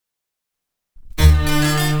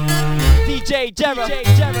DJ Jera,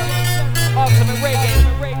 Ultimate Reggae,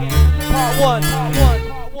 Part 1.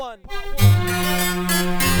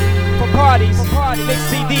 For parties, mix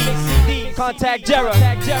CD, contact Jera,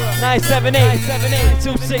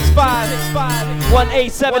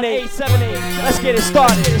 978-265-1878. Let's get it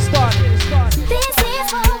started. This is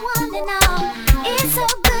for one and all. It's so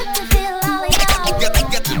good to feel all y'all.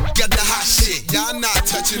 Get the hot shit, y'all not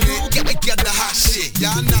touching it. Get the hot shit,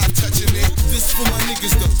 y'all not touching it. This for my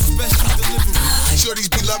niggas though, special delivery.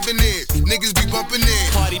 Shorties be loving it, niggas be bumping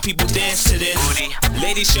it. Party people dance to this.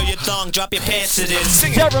 Ladies, show your thong, drop your pants to this.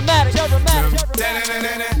 Sing it. Jeramatic.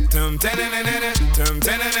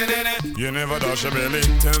 You never dash your belly.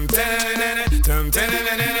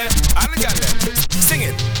 I got that. Sing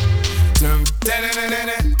it.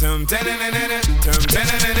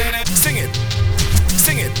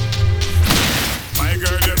 Sing it. My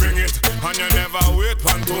girl, you bring it, and you never wait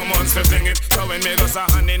 2 months to sing it. So when me goes a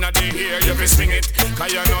hand in the ear, you be sing it.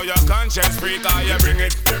 Cause you know your conscience free, cause you bring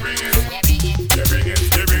it. You bring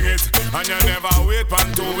it, and you never wait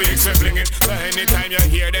 2 weeks to fling it. So anytime you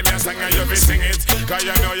hear them, you sing and you be sing it. Cause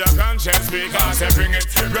you know your conscience free, cause you bring it.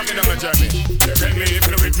 Rockin' on my journey, you bring me if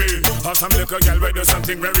you with me. Or some little girl will do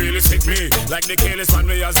something where really sick me. Like the careless one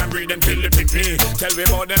we as and breed them till they pick me. Tell me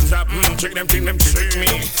about them trap, trick them, think them trick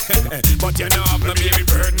me. But you know I'm no baby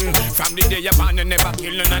burden. From the day you're born you never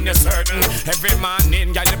kill none and you're certain. Every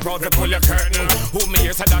morning, girl you proud to pull your curtain. Who me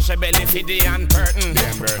here so dash your belly for the unburden.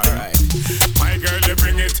 Alright. My girl you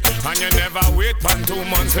bring it, and you never wait 2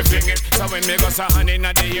 months to fling it. So when me go so honey in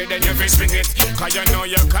the ear, then you fi swing it. Cause you know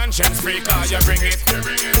your conscience free, cause you bring it. You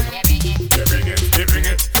bring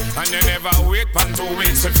it, and you never wait 2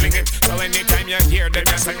 weeks to fling it. So anytime you hear them,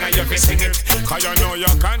 you sing and you fi sing it. Cause you know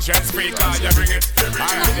your conscience free, cause you bring it.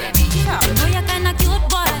 Alright then. Boy, you're kinda cute,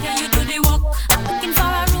 boy. Yeah, you do the work. I'm looking for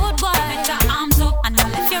a road boy. Put your arms up and I'll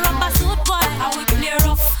lift your rubber suit, boy. How we play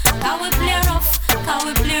rough, how we play rough, how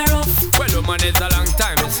we play rough. Well, woman, it's a long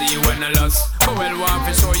time to see you when I lost. But well, want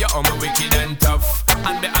to show you how my wicked and tough.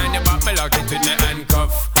 And behind your back, me lock it with me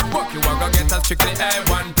handcuff. Walk you walk, go get a strictly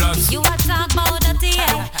A1+. You a talk about dirty,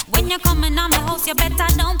 yeah. When you're coming on my house, you better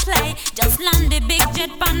don't play. Just land the big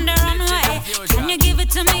jet on the runway. Can you give it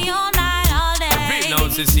to me all night, all day? Bring now,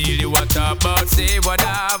 Cecilia, what about? Say what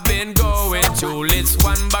I've been going through. List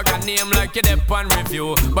one bag a name like you dep on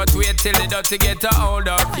review. But wait till the dirty get a hold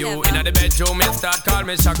of you. In the bedroom, you start call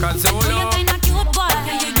me Shaka Zulu. Oh, you're kinda cute, boy.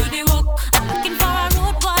 Yeah, you do the work. I'm looking for a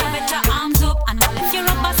road boy. Put your arms up and I'll lift your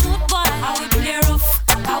rubber suit, boy. How we play rough,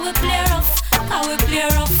 how we play rough, how we play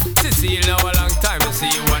rough. Cecile, now a long time to see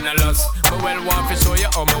you when I lost. But well, want to show you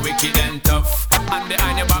how my wicked and tough. And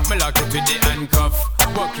behind your back, me lock it with the handcuff.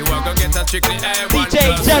 Walk you walk, go get a strictly A1+.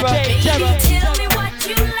 DJ Jera. Baby, tell me what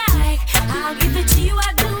you like. I'll give it to you,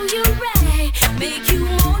 I'll do you right. Make you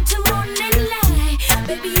want to run and lie.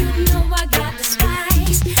 Baby, you know I got the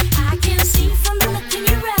spice. I can see from the look in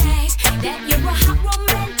your eyes that you're a hot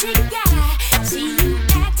romantic guy. See you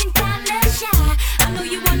acting kinda shy. I know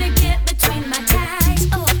you wanna get between my thighs.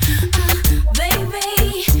 Oh,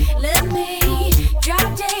 baby, let me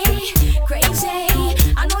drop day crazy.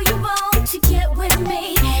 I know you want to get with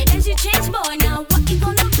me. As you change, boy, now what you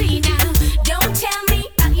gonna be now? Don't tell me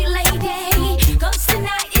about your lady, 'cause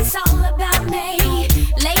tonight it's all about me.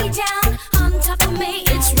 Lay down on top of me.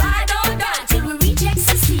 It's ride or die till we reach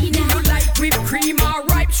ecstasy now. You like whipped cream or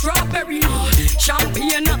ripe strawberry,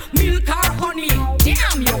 champagne, milk or honey.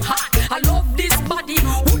 Damn, you hot. I love this body.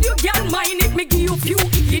 Would you get mind if me give you few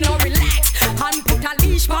kicking or relax and put a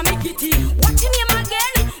leash for me kitty? What's your name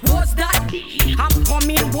again? What's that? I'm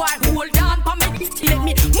coming, boy. Hold on for me kitty. Let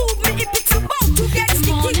me move me if it's about to get Come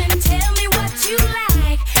on sticky. and tell me what you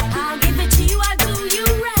like. I'll give it to you, I'll do you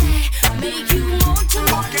right. Make you want to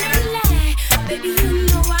run and lie. Baby, you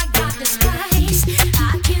know I got the spice. I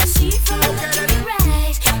can see from the look in your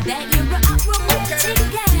eyes that you're a hot romantic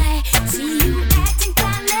guy. See you acting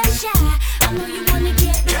kinda shy. I know you wanna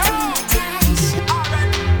get between my thighs.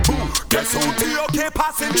 Guess who TOK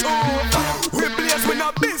passing through? We blaze with no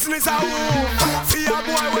business at home. See a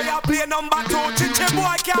boy where you play number 2. Chiche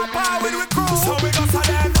boy can't power with we crew. So we go to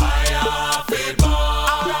them. Fire feel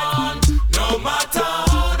burn. No matter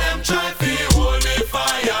how them try to hold the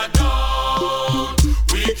fire down.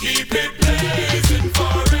 We keep it blazing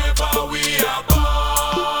forever. We are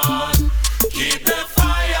born. Keep the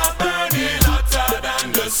fire burning hotter than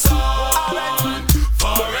the sun.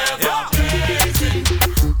 Forever blazing.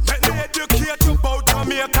 Let me educate you about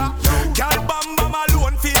Jamaica. Girl bam bam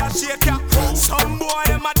alone for a shaker. Some boy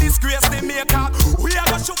them a disgrace the maker. We a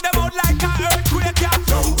go shoot them out like a earthquake.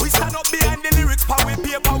 We stand up behind the lyrics, power we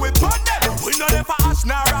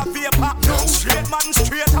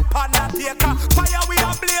taker. Fire we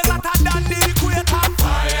a blaze hotter than the equator.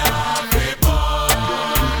 Fire we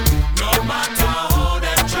burn, no matter how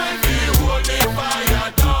them try to hold the fire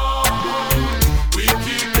down. We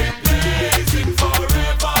keep it blazing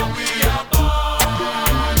forever. We are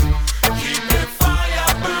born. Keep the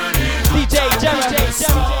fire burning. DJ Jerry.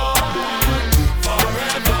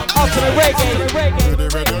 Out to the reggae.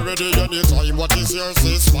 Ready, anytime. What is your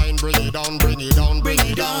sis? Fine, bring it down, bring it down, bring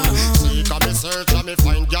it down. Seek and me search and me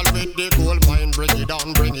find y'all with the gold mine. Bring it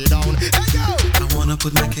down, bring it down. Hey, yo! I wanna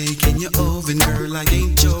put my cake in your oven, girl. I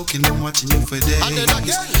ain't joking. I'm watching you for days. And then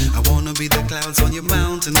again. I wanna be the clouds on your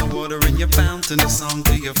mountain, the water in your fountain, a song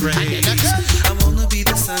to your praise. I wanna be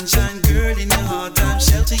the sunshine, girl, in your hard time,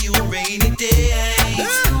 shelter you a rainy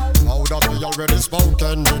days. Now that we already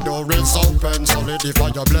spoken, the door is open,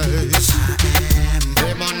 solidify your blaze. I am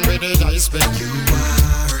the man with the ice pick. You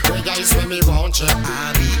are the ice when me want you.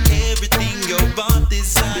 I'll be everything your body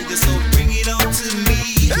desire, so bring it on to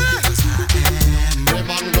me. Cause I am the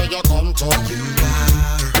man where you come to. You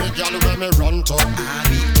are the girl where me run to. I'll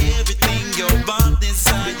be everything your body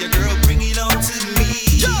desire, girl, bring it on to me.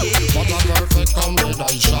 What a perfect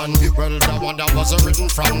combination. Well, the one that was written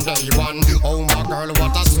from day one. Oh my girl,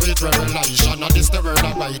 what a sweet revelation. And this the word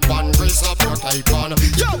of my one. Grace up your cape on.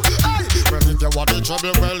 Yo, hey! Well, if you want the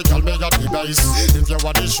trouble, well, girl, me got the dice. If you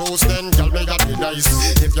want the shoes, then girl, me got the dice.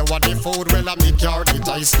 If you want the food, well, I make your the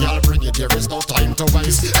dice. Girl, bring it, there is no time to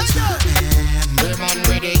waste. Hey, the man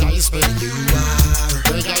with the ice pick. You are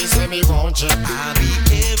the ice when me want you. I'll be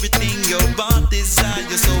everything your body desire,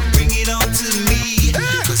 so bring it on to me.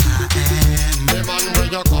 Cause I am the man where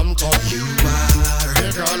you come to. You are the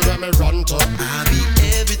girl where me run to. I'll be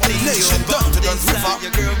everything your body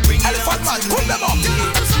desire, girl, bring it on to me.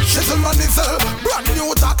 Shizzleman is a brand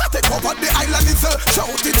new talk. I take over the island is a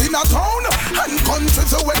shout it in a town and country.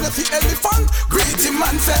 So when you see elephant, greet him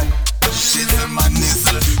and say Shizzleman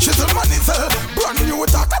is a brand new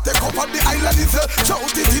talk. I take over the island is a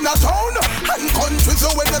shout it in a town and country.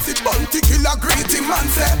 So when you see Bounty Killer, greet him and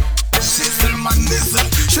say Shizzleman is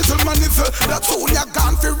that soon you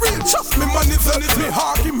gone for real. Trust me, man, it's me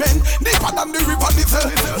argument deeper than the river nizzle.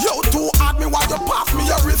 Yo, too hard me while you pass me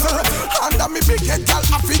a rizzle. Under me big head gal,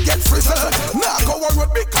 I forget frizzle. Now go on with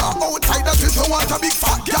big car outside the sizzle. Want a big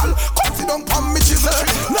fat gal, come sit down on me chisel.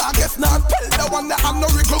 Now guess not tell the one that I'm no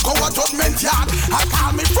wrinkle go a judgment yard. I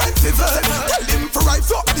call me friend sizzle. Tell him to rise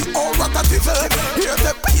up the aura that sizzle. Here's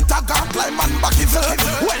the Peter God climb and back sizzle.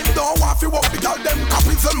 When don't want to walk the gal them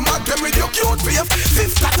capital mad. Them with your cute face,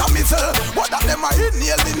 this got a missile. What that them are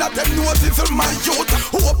inhaling at them noses, my youth.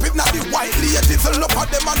 Hope it not the white ladies. Look at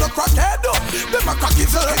them and no crackhead. Them a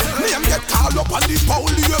crackizzle. Name get called up on the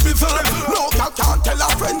polio whistle. No girl can't tell a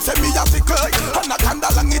friend say me a sickle. And a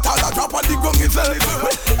candle and it all a drop on the gong whistle.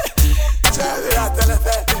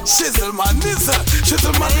 Shizzleman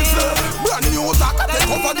is brand new talk. I take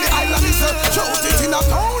over the island is shout it in a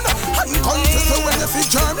town and country. So when you see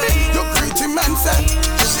Germany, you greet him and say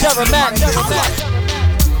Terror man.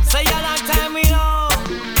 Say a long time we know.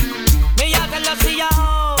 Me a tell her see ya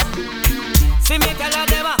home. See me tell her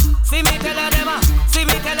dem see me tell her dem see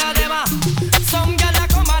me tell her dem. Some gyal a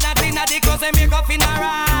come out that inna the cause they make up funeral.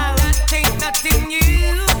 That ain't nothing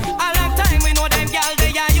new. A long time we know them gyal they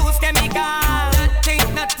a use chemical. That ain't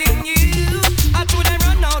nothing new. I do them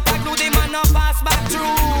run out, I do them man no pass back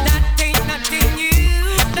through. That ain't nothing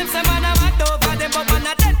new. Them say man a mad over them but man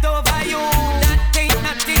a dead over you. That ain't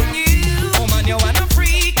nothing new. Oh man you wanna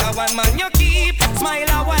freak, a one man you keep. Smile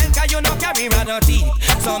a while cause you no carry rather teeth.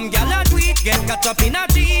 Some gyal a tweak, get caught up in a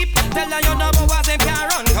jeep. Tell her you no boys them can't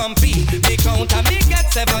run compete. They count and me get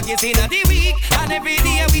 7 days in a the week. And every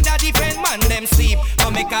day with a different man them sleep.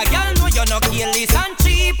 But make a gyal know you no careless and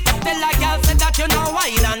cheap. Tell a gyal say that you no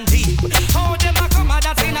wild and deep. How them a come out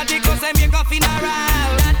that's in a the cause them make a funeral.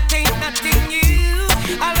 That ain't nothing new.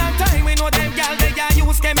 A long time we know them gyal they a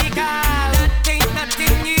use chemical. That ain't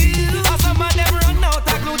nothing new. Or some of them run out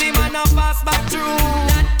a glue the man a pass back through.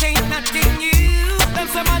 That ain't nothing new. Them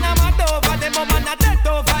say man a mad over them but man a dead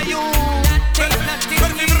over you. That ain't nothing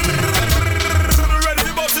new. Ready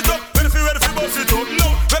for bust it up, ready for bust it up, no.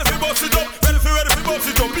 Ready for bust it up, ready for bust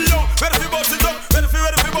it up, yo. Ready for bust it up, ready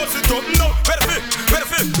for bust it up, no. Ready.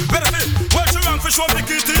 When she rang for show me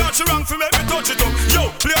kitty and she rang for make me touch it up,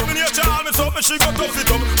 yo. Play up in nature, all me up and she got tough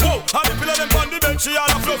it up. Whoa, and the pillar them on the bench, she all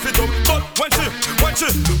a fluff it up. But when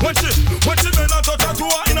she bend and touch her to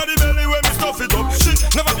her inna the belly when me stuff it up, she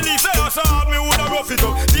never believe say her so hard me woulda rough it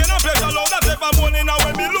up. The end of pleasure alone and take my money now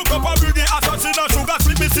when me look up and bring the assassin and sugar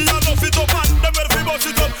sweet me see and nuff it up and them ready for bust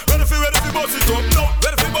it up, ready for bust it up, no.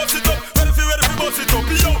 Ready for bust it up, ready for bust it up,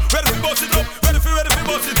 yo. Ready for bust it up, ready for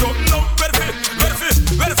bust it up, no. Ready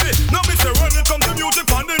for, no me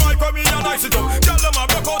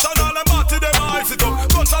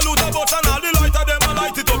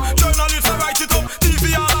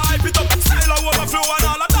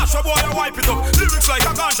pipe it up. Lyrics like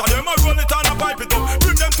a ganja, them a roll it and a pipe it up.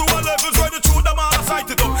 Bring them to a level where the truth them a recite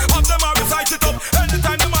it up. Have them a recite it up.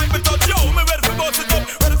 Anytime the mic be touch, yo, me ready for bust it up.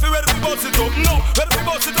 Ready for bust it up. No, ready for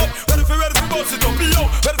bust it up. Ready for bust it up. Yo,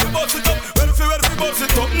 ready for bust it up. Ready for bust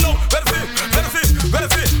it up. No, ready for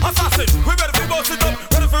assassin. We ready for bust it up.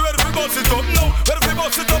 Ready for bust it up. No, ready for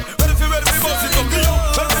bust it up. Ready for bust it up. Yo,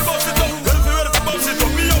 ready for bust it up. Ready for bust it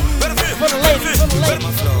up. Yo, ready for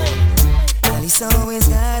my flow. It's always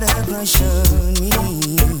got a crush on me.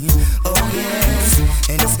 Oh yes,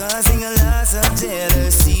 and it's causing a lot of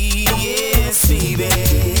jealousy. Yes, baby.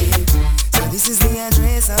 So this is the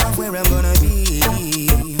address of where I'm gonna be.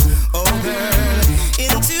 Oh girl,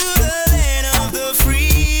 into the land of the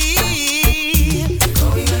free.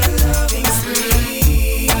 Going on a loving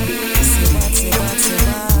spree. So what's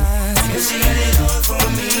Cause she got it all for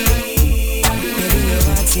me. Baby,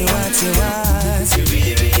 what's you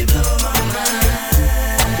really, really blow my mind.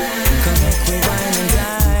 Come make me wine and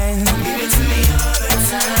dine. Give it to me all the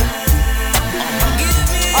time.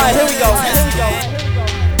 Alright, here we go.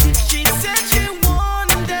 She said she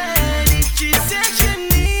wanted, if she said she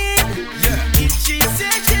need, if she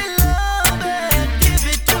said she love it, give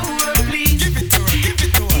it to her, please. Give it to her.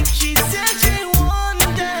 If she said she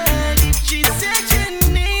wanted, if she said she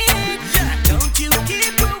need, don't you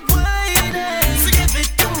keep her waiting. Give it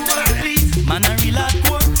to her, please. Man a real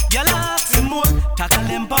hardcore, y'all ask me more. Tackle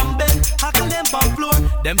them on bed, tackle them on floor.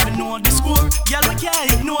 Them fi know the score, y'all we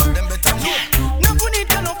can't ignore. Them better know. No put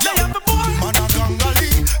it on no play up a board. Man a gangali,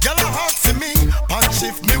 y'all a ask me. Punch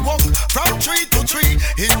shift me walk from tree to tree.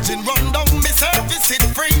 Engine run down, me service it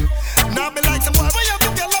free. Now be like some boy, where you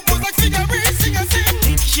have y'all a pose like figure, sing a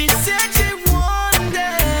sing. If she said she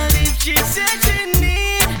wanted, if she said she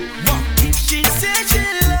need, if she said she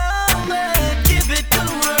love it, give it to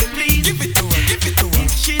her, please. Give it to her.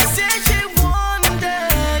 If she said she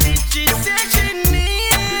wanted, if she said she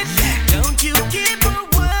need, don't you keep her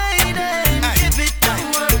waiting. Give it to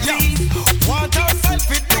her, please. Want herself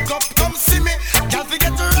with the cup, come see me. Girl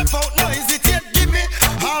forget to rap out, no hesitate, give me.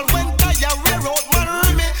 All when tire rear out,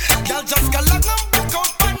 man me. Girl just go long and back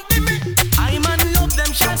out, pandemic. I man love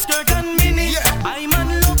them short skirt and mini. I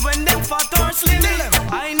man love when them fat or slimmy.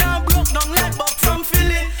 I now broke down like buck from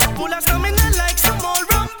Philly. Pull a stamina like some old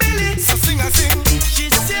rum Billy. So sing a sing. If she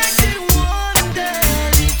said she wanted,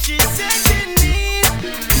 if she said she need,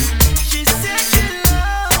 she said she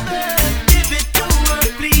love it, give it to her,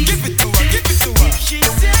 please. Give it to her. If she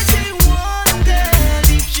said she wanted,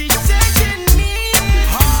 if she said she need,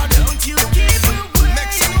 don't you keep her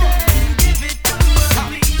waiting. Give it to her,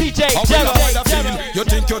 please. DJ How Jello. will I feel? You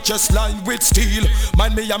think your chest line with steel?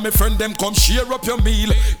 Mind me and my friend them come share up your meal.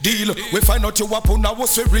 Deal, we find out you up on now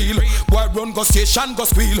what's we real. Boy run go station go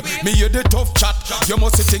squeal. Me hear the tough chat. You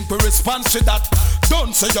must think we respond to that.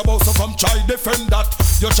 Don't say you about to come try defend that.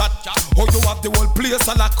 You chat, oh you have the whole place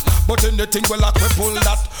a lock. But anything we lock we pull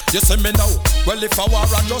that. You say me now, well if a war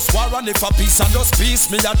and just war and if a peace and just peace,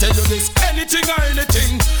 me I tell you this. Anything or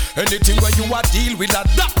anything, anything where you a deal with that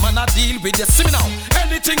man a deal with. You see me now,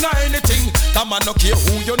 anything or anything. That man no care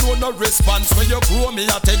who you know, no response when you grow, me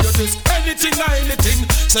I tell you this. Anything or anything,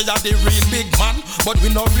 say you're the real big man, but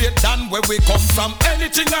we no rate than where we come from.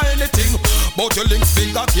 Anything or anything, but your links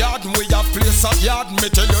big a yard, we have place of yard, me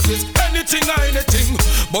tell you this. Anything or anything,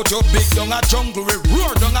 but your big down a jungle, we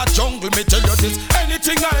roar down a jungle, me tell you this.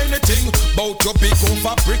 Anything or anything, but your big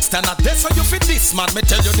over Brixton, a that's how you fit this man, me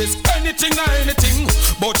tell you this. Anything or anything,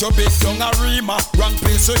 but your big down a Rima, wrong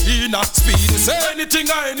place so he not speed. Say anything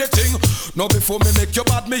or anything. No before me make you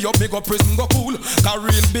bad, me up, me go prison, go cool. Cause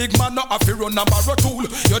real big man, no have to run a barrow tool.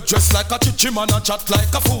 You dress like a chichi man and chat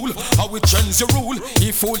like a fool. How we change the rule,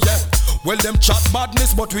 he fool, yeah. Well, them chat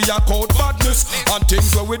badness, but we are called badness. And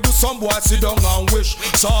things where we do some boy sit down and wish.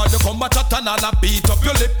 So you come a chat and a beat up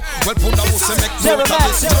your lip. Well, put a wussy make note of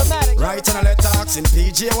this. Right and a let talks in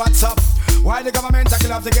PJ, what's up? Why the government a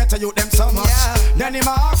kill off to get to youth them so much? Then him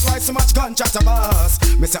ask why so much gun chat a bus.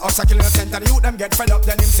 Me say us a kill innocent and the youth them get fed up.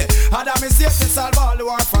 Then him say, Adam is safe to solve all the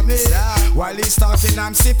war for me. While he's talking,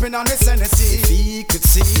 I'm sipping on this Hennessy. If he could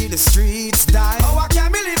see the streets die. Oh, I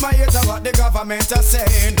can't believe my ears of what the government are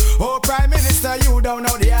saying. Oh, Prime Minister, you don't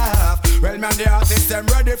know the half. Well, man, the artists them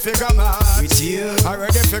ready for go mad. With you, I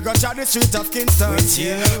ready for go to the street of Kingston. With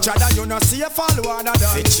you, Chada, you not see a follow on a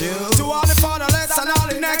done. With you, to all the fatherless and all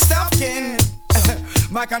the next of kin.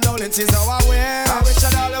 My condolences how I wear. I wish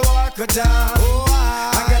that all the war could die. Oh,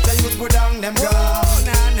 I get the youth put down them guns.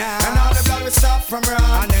 And all the blood will stop from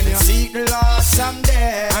run. And then you seek the Lord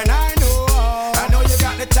someday. And I know you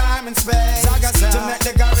got the time and space to make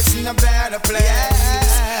the garrison a better place.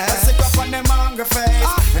 Let's stick up on them hungry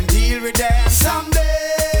face and deal with them someday.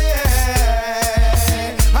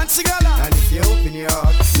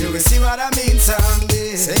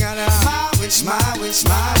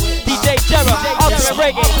 DJ Jera, Ultimate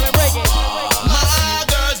Reggae. My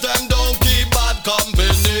girls, them don't keep bad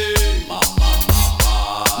company.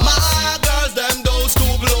 My girls, them don't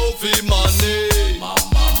stoop low for money.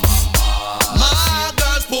 My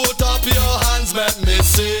girls, put up your hands, let me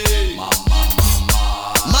see.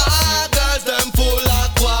 My girls, them full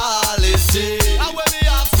of quality. And when me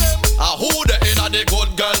ask them, who the inna the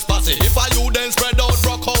good girls passy? If I you then spread out,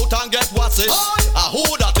 rock out and get wassy. Who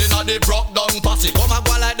that inna the broke down passy? Come and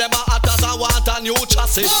go like them a hot as I want a new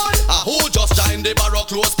chassis. Who just join the barrow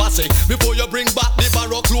clothes passy? Before you bring back the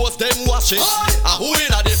barrow clothes, them wash it. Who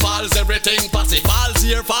inna the falls, everything passy? Falls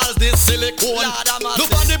here, falls this silicone.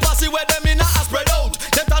 Look on the passy where them inna a spread out.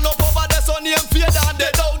 Them turn up over the sun, name fade and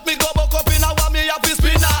they doubt. Me go buck up inna one, me have to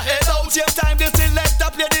spin a head out. Same time the selector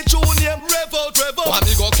play the tune, name rev out. Why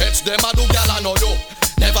me go catch them a do gyal I know you?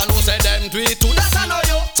 Never know say them do it too, that I know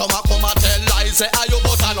you. Some a come a tell lies, say are you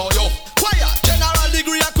but I know you. Quiet, general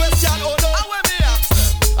degree a question, oh no. And when me ask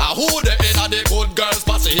them, who the inna the good girls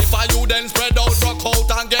passy? If I you then spread out, rock out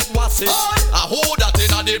and get wassy. Who that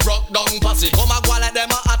inna the broke down passy? Come and go like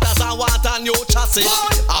them a hot as I want a new chassis.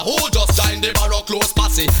 Who just join the barrow clothes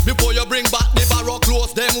passy? Before you bring back the barrow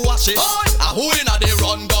clothes, them wash it. Who inna the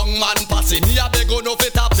run down man passy? Me a beg no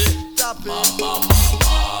fit happy.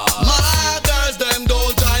 My girls, them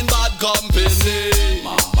don't join bad company.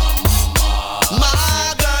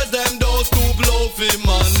 My girls, them don't stoop low for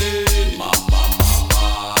money.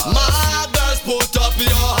 My girls, put up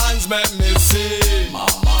your hands, make me see. My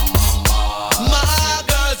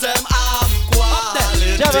girls, them have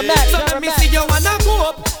quality. So let me see you wanna go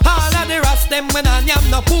up. All of the rest them when I am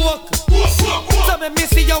no pork. So let me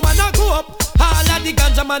see you wanna go up. All of the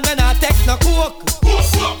ganja man when I take no coke.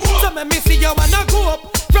 So let me see you wanna go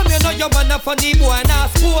up. From you know you wanna funny boy and a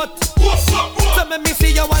sport. So let me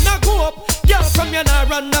see you wanna go up. Girl from you nah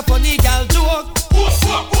run a funny girl joke.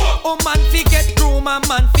 Oh man fi get groom and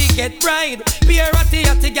man fi get bride. Be a ratty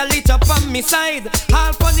girl it up on me side.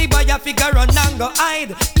 All funny boy a figure run and go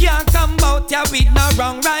hide. Can't come out here with no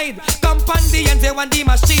wrong ride. Come on the end when the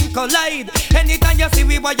machine collide. Anytime you see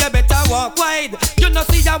we boy you better walk wide. You know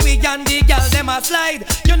see ya we and the girl them a slide.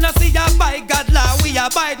 You know see ya by God law we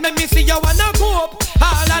abide. Let me see you wanna go up.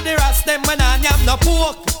 All of the rest them when I am no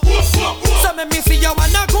pork. So let me see you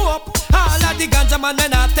wanna go up. All of the ganja man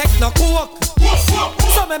when I take no coke.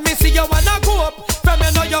 So let me see you wanna go up. From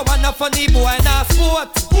you know you wanna funny boy and a sport.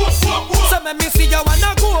 So let me see you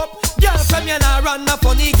wanna go up. Girl from you nah run a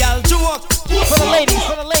funny girl joke. For the ladies,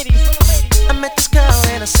 for the ladies, for the ladies. I met this girl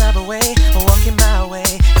in a subway, walking my way.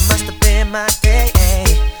 It must have been my day.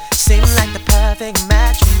 Seemed like the perfect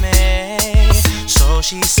match for me. So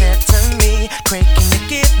she said to me, "Craig, can you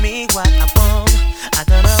give me what I want? I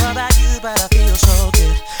don't know about you, but I feel so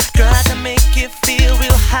good. Girl, I can make you feel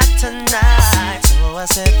real hot tonight." So I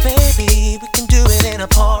said, "Baby, we can do it in a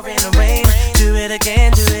pouring rain. Do it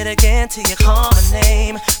again till you call my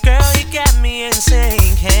name. Girl, you got me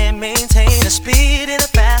insane. Can't maintain the speed in a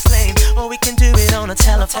fast lane. Or we can do it on a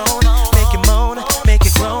telephone. Make it moan, make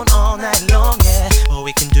it groan all night long, yeah. Or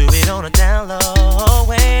we can do it on a down low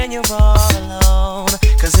when you're all alone.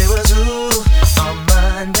 Cause it was ooh on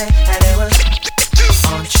Monday, and it was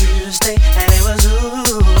on Tuesday, and it was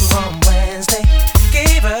ooh on Wednesday.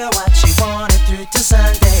 Gave her what she wanted through to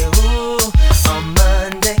Sunday. Ooh on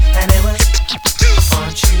Monday, and it was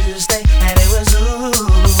on Tuesday, and it was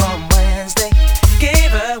ooh on Wednesday.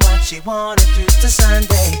 Gave her what she wanted through to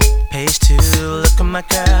Sunday. Page 2, look at my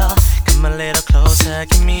girl. Come a little closer,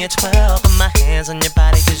 give me a 12. Put my hands on your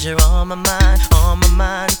body cause you're on my mind. On my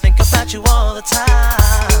mind, think about you all the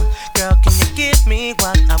time. Girl, can you give me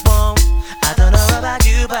what I want? I don't know about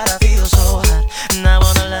you, but I feel so hot. And I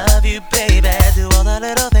wanna love you, baby. Do all the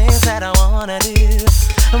little things that I wanna do.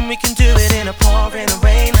 And we can do it in a pouring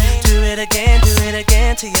rain. Do it again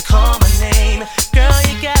till you call my name. Girl,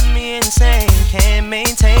 you got me insane. Can't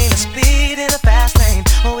maintain the speed in a fast lane.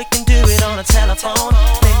 Or we can do it on a telephone.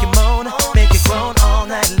 Make it moan, make it groan all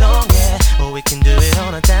night long, yeah. Or we can do it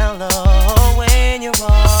on a down low when you're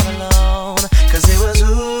all alone. Cause it was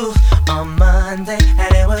ooh on Monday,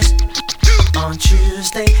 and it was on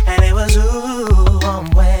Tuesday, and it was ooh on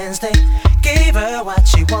Wednesday. Gave her what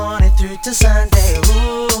she wanted through to Sunday.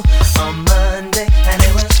 Ooh on Monday, and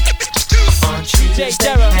it was on Tuesday,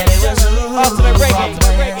 and it was ooh on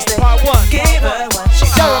Wednesday. Gave her what she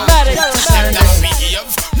wanted through to Sunday.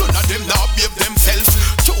 None of them now behave themselves.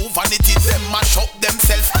 Two vanity them mash up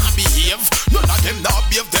themselves. Now behave. None of them now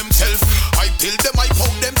behave themselves. I tell them I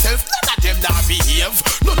pout themselves. None of them now behave.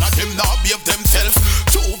 None of them now behave themselves.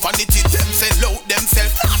 Two vanity them sell out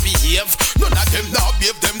themselves. Now behave. None of them now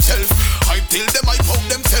behave themselves. I tell them I pout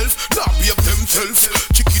themselves. Now behave themselves.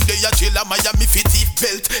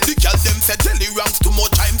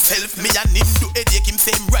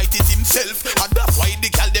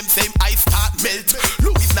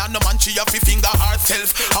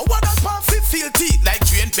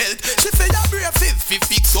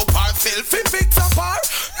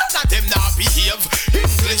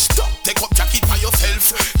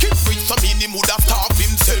 him would have starved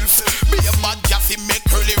himself. Be a bad gas, him make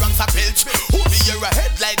curly ranks a belch. Who be here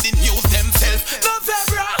ahead like the news themselves? No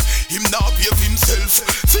zebra, him now behave himself.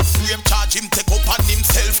 Six rape charge him take up on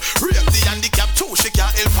himself. Rape the handicap too, she can't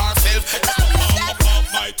help herself.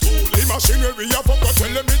 My tool, the machinery I forgot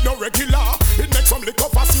tell him it no regular. It makes some liquor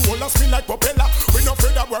fast, you wanna spin like propeller. We no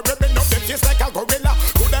afraid that we're ripping up them face like a gorilla.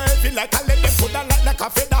 Coulda heavy like a lead, them coulda light like a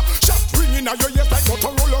feather. Shot ringing out your ears like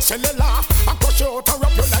Motorola cellular. I crush you out and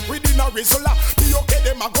wrap you like within a Rizzola. Be okay,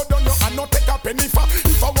 them a go down you and not take a penny for.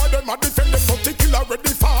 If I want them a defend them, not to kill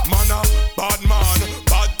ready for. Man a bad man,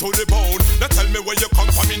 bad to the bone. Now tell me where you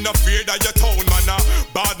come from, in the fear that you town. Man a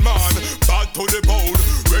bad man, bad to the bone.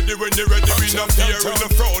 Ready when you're ready, we not fear in the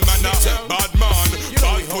throne. Man a bad man,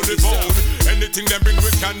 bad to the bone. Anything them bring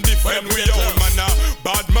we can defend we own. Man a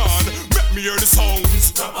bad man, make me hear the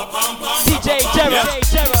sounds. DJ Terror.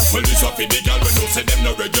 Well, this up in the girl when you say them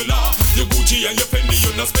no regular. Your Gucci and your Fendi,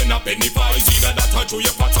 you not spend a penny for. It's either that or through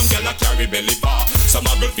your pot, some girl a carry belly bar. Some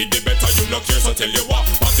a girl feed the better, you no care, so tell you what.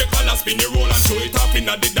 Pop your collar, spin your roll and show it up in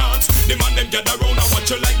the dance. The man them gather round and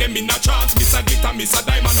watch you like them in a trance. Miss a glitter, miss a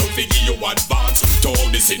diamond, don't figure you advance. To all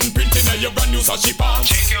this in printing and your brand new sashi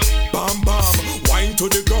pants. Bam bam, wine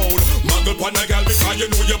to the ground. Muggle pon a girl because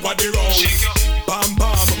you know your body round. Bam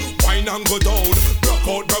bam, wine and go down.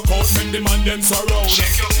 Broke out, when the man them surround.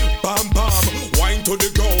 Bam bam, wine to the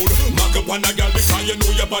ground. Muggle pon a girl because you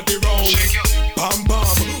know your body round. Bam bam,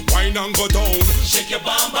 wine and go down. Shake your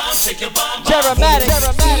bam bam, shake your bam bam.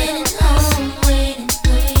 Home waiting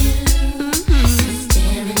for you.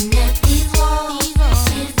 Staring at these walls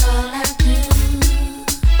is all I do.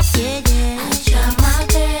 I try my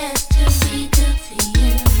best to be good to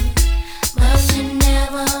you, but you're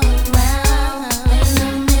never around when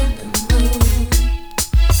I'm in the mood.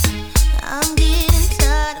 I'm getting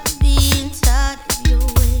tired of being tired of your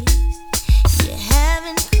ways. You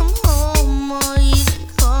haven't come home or even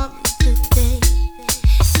called me today,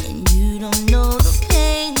 and you don't know the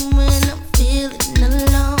pain when I'm feeling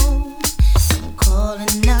alone. I'm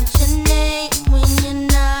calling out your name when you're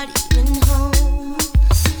not even home,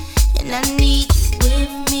 and I need you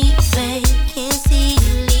with me, babe. Can't see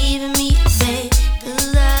you leaving me, babe,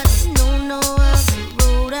 'cause I don't know no other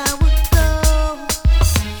road I would go.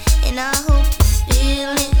 And I hope your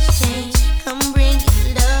feelings change. Come bring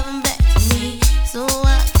your loving back to me, so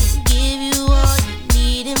I can give you all you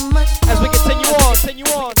need and much more. As we continue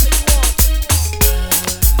on.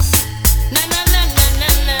 Na na na na na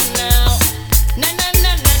na now. Na na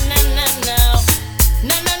na na na na now.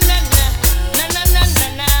 Na na na na na na na na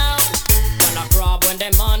now. When I grab when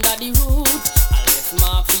them under the root, I left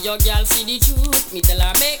mark for your girl see the truth. Me tell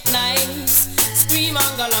her make nice. Scream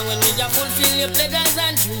and go along when me just fulfill your pleasures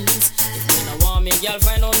and dreams. If you don't want me, girl,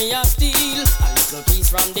 find out me a steal. A little piece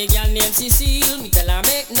from the girl named Cecile. Me tell her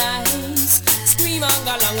make nice. Scream and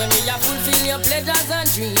go along when me just fulfill your pleasures and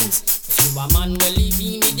dreams. If you a man will leave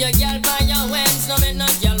me with your girl by your hands, no man no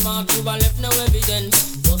girl mark you and left no evidence.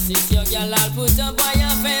 Just if your girl I'll put up by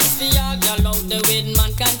your fence. For your girl out there with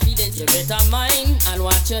man confidence. You better mind and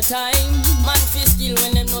watch your time. Man fi skill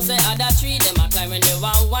when them no say other tree. Them a climb when they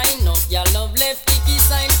want wine. No girl love left icky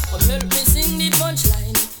sign. Come help me sing the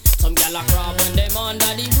punchline. Some girl a crab when them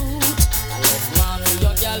under the root. I left man for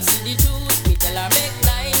your girl see the truth. Me tell her make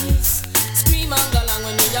nice. Scream and go along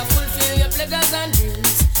when you fulfill your pleasures and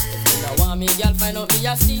dreams. If you don't want me, girl, find out me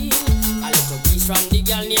a steal. A little piece from the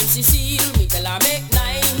girl named Cecile. Me tell her make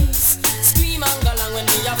nice. Scream and go along when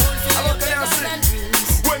you fulfill your pleasures and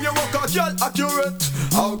dreams. When you walk a girl accurate,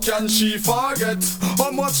 how can she forget?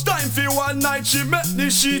 How much time for one night she make the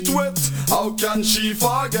sheet wet? How can she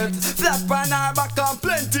forget? Flat on her back and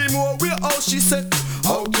plenty more with how she set.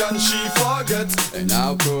 How can she forget? And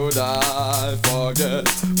how could I forget?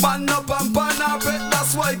 Man up and pan her bed,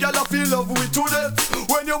 that's why girl I feel love with to death.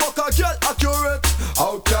 When you walk a girl accurate,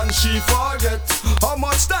 how can she forget? How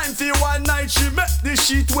much time for one night she make the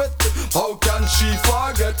sheet wet? How can she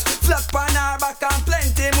forget? Flat on her back and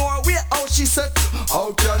plenty more with how she set.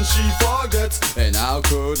 How can she forget? And how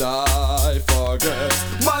could I forget?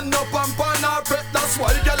 Man up and pan her bed, that's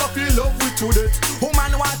why girl I feel love with to death.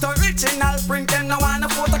 Woman want original print, them no want a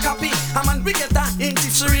photocopy. A man we get that in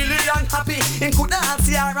if she really unhappy. In could dance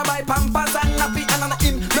here buy pampers and nappy. And on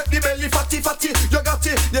him make the belly fatty. You got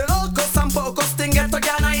it, the locus and focus thing get to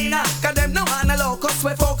Ghana in. Cause them no want a locus,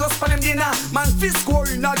 we focus for them dinner. Man fist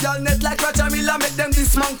scoring a girl net like Roger Miller. Make them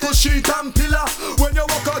dismantle sheet and pillar. When you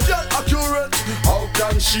walk a girl accurate, how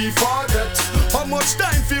can she forget? How much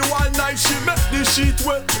time for one night she make the sheet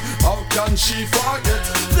wet? How can she forget?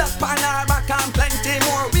 Flat on her back and plenty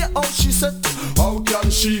more with how she set. How can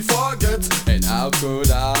she forget? And how could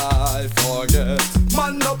I forget?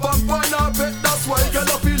 Man up and pan her bet, that's why girl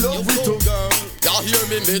up in love with you. You hear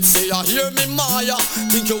me Mitzi, you hear me Maya.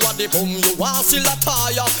 Think you are the bum, you are still a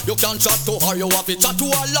tire. You can't chat to her, you have to chat to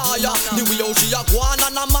a liar. The way how she a go on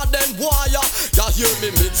and a mad and wire. You hear me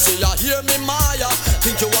Mitzi, you hear me Maya.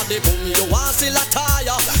 Think you are the bum, you are still a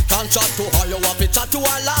tire. Can't chat to her, you have to chat to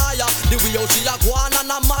a liar. The way how she a go on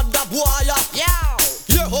and a mad and wire. Yeah.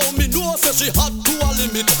 Yeah, how me know say she hot to a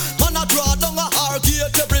limit. Man a draw down a her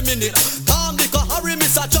gate every minute. Calm because Harry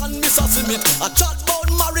miss a John miss a Simit. A chat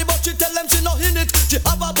bout marry but she tell them she no in it. She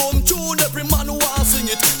have a boom tune every man who want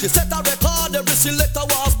sing it. She set a record every selector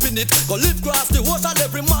want spin it. Go live cross the ocean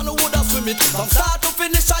every man who woulda swim it. From start to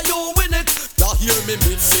finish you win it. You hear me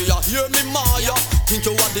Mitzi, you hear me Maya. Think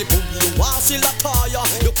you want the boom, you want still a tire.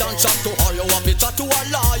 You can't chat to her, you want to chat to a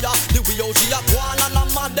liar. The way how she a go on and a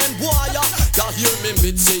mad and wire. You hear me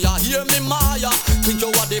Mitzi, you hear me Maya. Think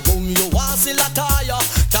you want the boom, you want still a tire.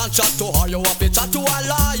 Can't chat to her, you want to chat to a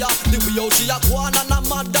liar. The way how she a go on and a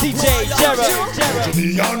mad and wire. DJ Jerry,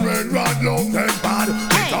 me and red rod love them bad.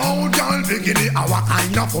 Without y'all bikini, our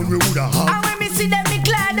kind of fun we woulda had. And when me see them, me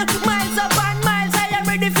glad. Miles up and miles, I am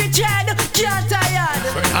ready for Chad. Can't tired.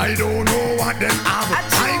 But I don't know what them have.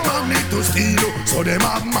 I come need to steal, so them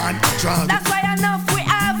have man attract. That's why enough we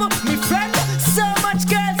have, me friend. So much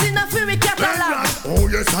girls in a free catalog. Oh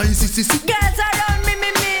yes, I see. Girls around me.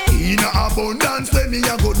 In abundance, let me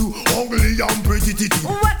a go do ugly and pretty titty.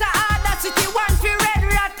 What a audacity, one for red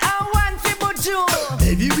rat and one for buju.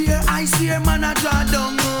 Everywhere I see a man a draw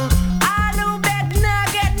down. All who beg nah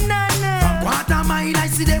get none. From quarter mile I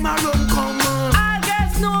see them a run come. All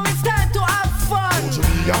girls know it's time to have fun.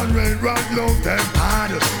 Me and red rod love them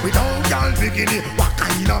hard. Without y'all bikini, what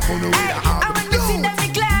kind of fun we have? And when you see them, me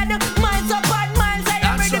glad. Miles up and miles, I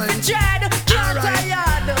am ready for Chad. Can't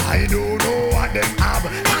tired. I don't know what them have.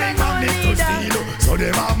 I want them to steal, so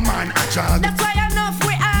them have man attract. That's why enough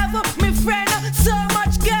we have, me friend. So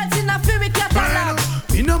much girls in a free catalog.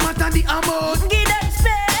 It no matter the amount. Give them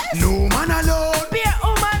space. No man alone. Be a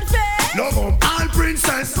woman face. Love them all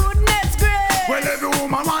princess. Goodness grace. Well, every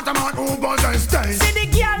woman want a man who buzz and stay. See the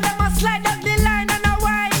girl, them a slide up the line and a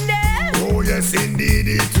wind them. Oh yes, indeed,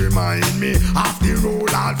 it remind me of the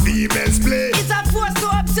role all females play. It's a force to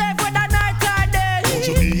observe whether night or day.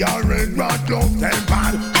 To be a red rod love them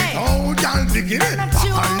bad. Oh, y'all thinking it.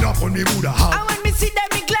 I up on me Buddha house. And when me see them,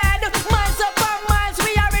 me glad. Miles up and miles,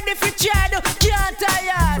 we are ready for Chad. Can't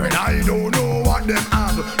tired. But I don't know what them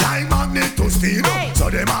have. Like magnet to steal, so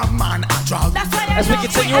them have man attract. As we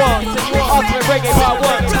continue on, Ultimate Reggae Part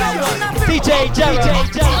 1, DJ Jerry.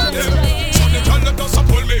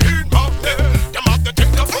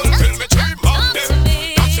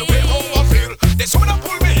 This one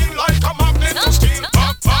pull me in like a magnet to steal.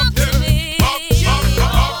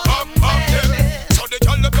 So the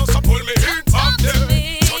girl just pull me in.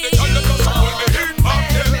 So the girl just pull me in.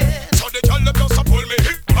 So the girl just pull me in.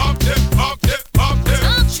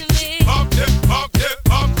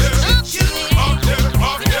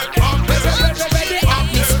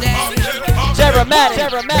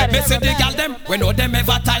 Jerematic. Me see the gal them, we know them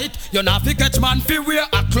ever tight. You not fi catch man fi wear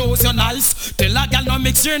a clothes you nice. Tell a gal no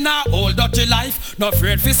mix you now, old dirty life. No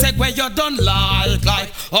afraid fi say where you done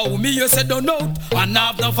like. Oh me you say don't know, and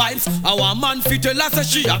have no vibes. Our man fi tell us say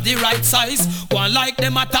she have the right size. One like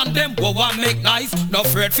them a tandem, go one make nice. No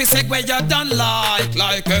afraid fi say where you done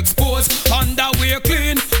like expose, underwear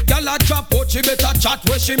clean. Gal a drop out, she better chat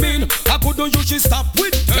what she mean. I couldn't you she stop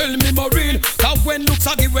with, tell me Maureen. Cause when looks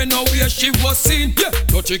a give no where she was seen. Yeah,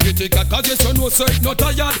 no chicky cat cause yes you know so it not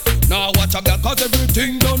tired. Now watch a girl cause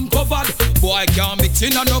everything done covered. Boy can't mix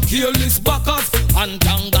in and no kill this backers. And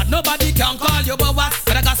thank God nobody can call you but what?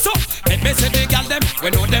 But I got so, me say the girl them, we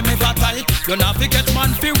know them ever tight. You not forget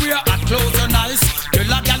man fi wear a clothes you nice. You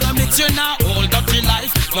like girl no mix you now, all dirty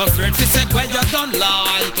life. No friend fi say where you done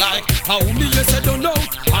like. How me you say don't know,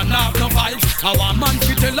 and have no vibes. Our man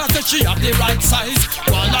fi tell us that she have the right size.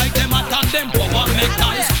 One like them a tandem, but one make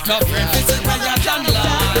nice. No friend fi say where you done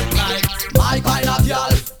like. My kind of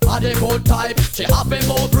girl, a the good type. She happy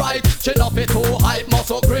move right. She not be too hype, not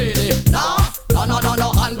so greedy. No,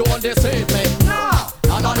 and don't deceive me. No.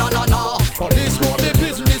 Police know the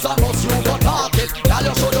business and must you go talk it. Girl,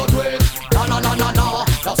 you should do it. No.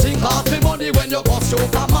 You sink off the money when you go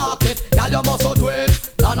supermarket. Girl, you must do it.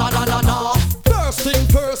 No. First thing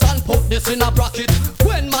first and put this in a bracket.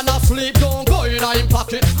 When man asleep, don't go in a him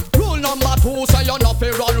pocket. Rule number 2, say you not fi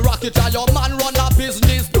run rocket. And your man run a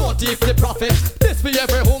business, don't take the profit. This be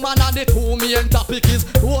every woman and the 2 main topic is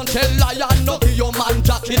don't tell lie and no give your man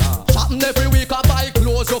jacket. Shopping every week I buy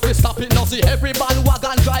clothes, you fi stop it. Now see every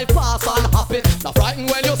bandwagon drive fast and happy. Now frightened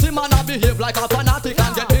when you see man a behave like a fanatic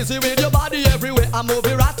and get busy with your body everywhere. I move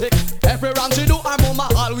erratic. Every round she do, her mama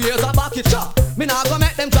always a back it up. Me nah go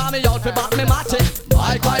make them draw me out for back me matic.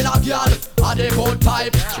 My kind of girl, a the good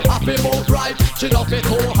type. She happy move right, she love it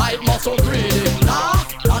too hype, muscle greedy. Nah,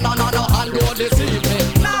 and go deceive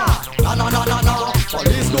me. Nah, nah.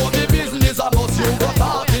 Police know the business, I must you go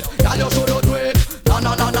talk it. Girl, you should do it. Nah.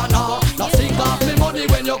 Now think of me money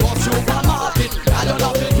when you go supermarket. Girl, you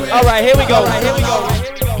love it great. Alright, here we go.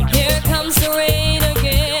 Here comes the rain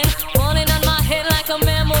again, falling on my head like a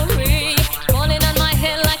memory, falling on my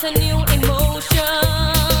head like a new emotion.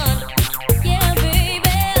 Yeah, baby,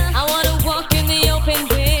 I wanna walk in the open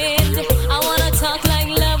wind, I wanna talk like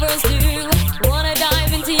lovers do, wanna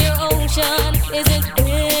dive into your ocean. Is it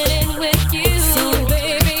winning with you? So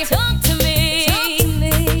baby, talk to me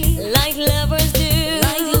like lovers do,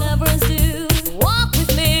 walk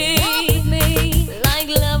with me like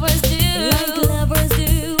lovers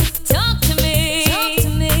do. Talk to me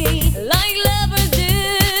like lovers do.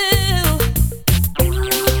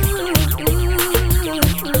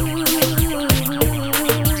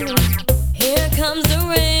 Here comes the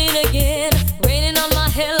rain again, raining on my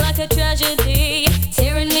head like a tragedy,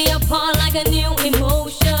 tearing me apart like a new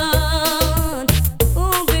emotion.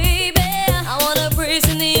 Ooh, baby, I wanna breathe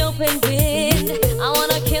in the open wind, I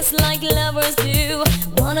wanna kiss like lovers do,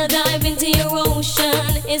 wanna dive into your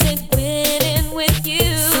ocean. Is it winning with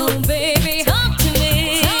you? So baby, talk to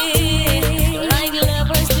me like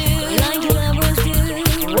lovers do,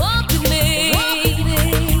 walk with me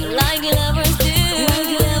like lovers do,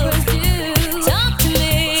 talk to me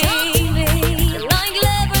like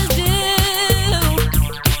lovers do.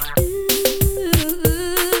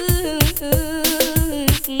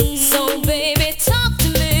 So baby, talk to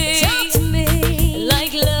me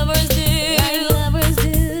like lovers do,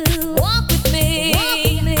 walk with me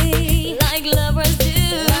like lovers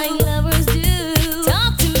do,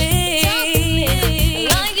 talk to me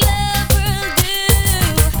like lovers do.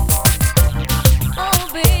 Oh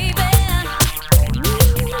baby,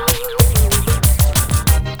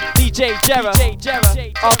 DJ Jera,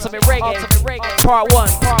 Ultimate Reggae, Part 1.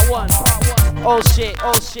 Old shit,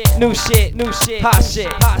 new shit, hot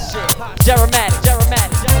shit.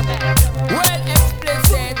 Jeramatic. Well,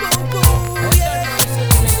 explicit.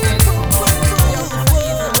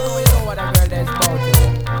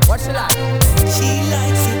 What she like? She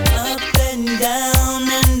likes it up and down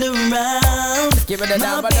and around. Give it a My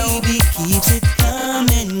number, baby keeps it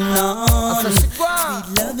coming on. Sweet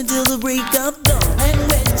love until the break of dawn. And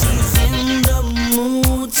when she's in the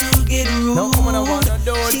mood to get rude,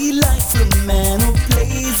 she likes a man who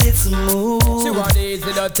plays it smooth. She want the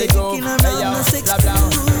easy dirty groove. Taking her Hey on yo, the six blah blah.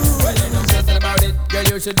 Well, ain't no stressing about it. Girl,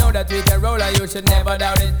 you should know that we can roll and you should never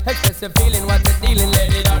doubt it. Express your feeling, what you're dealing,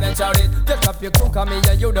 let it out and shout it. Just up your cook on me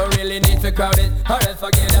and you don't really need to crowd it. Or else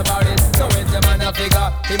forget about it. So it's the man a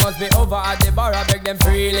figure. He must be over at the bar, I beg them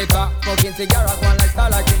free liquor. Smoking cigarettes, one like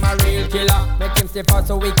style like him a real killer. Make him stay fast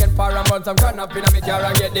so we can fire and burn some gun up in a me car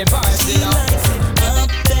and get the vibe. She likes it up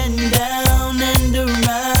and down and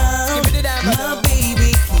around. My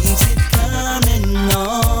baby keeps it coming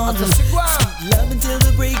on. Sweet love until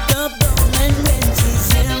the break of dawn. And when she's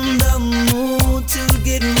in the mood to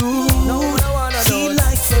get rude, she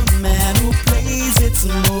likes a man who plays it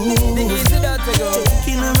smooth.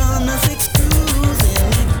 Taking her on a six cruise.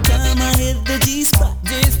 Every time I hit the G-spot,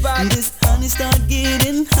 this honey start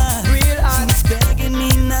getting hot. She's begging me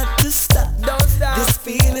not to stop. This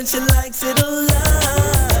feeling, she likes it a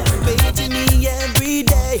lot. Paging me every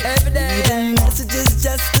day. Leaving messages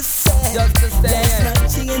just to say. Last night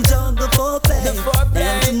she enjoyed the foreplay.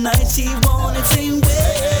 And tonight she want it same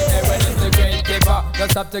way. When it's a great keeper,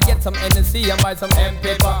 just have to get some NC and buy some M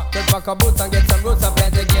paper. Just pack a boots and get some roots and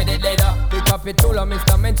plan to get it later. Pick up it tool and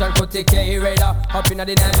Mr. Mention, put the K radar. Up in the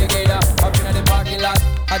navigator, up in the parking lot.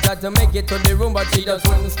 I tried to make it to the room but she just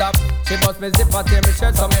wouldn't stop. She bust me zipper, tear me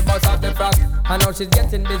shirt, so me bust out the frock. I know she's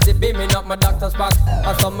getting busy, beaming up my doctor's spot.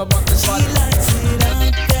 I saw me bust the spot. She likes it up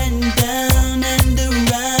and down and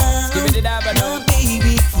around. Give me the dab, my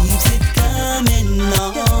baby keeps it coming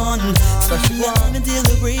on. So she love until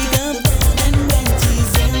the break of dawn. And when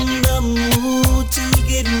she's in the mood to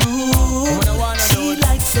get rude, she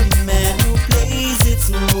likes a man who plays it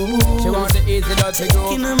smooth. She wants the easy dirty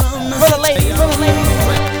groove. Taking her on the six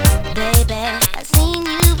Baby, I've seen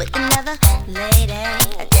you with another lady.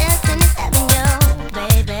 I just finished having you,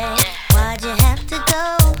 baby. Why'd you have to go?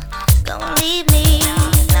 Go and leave me,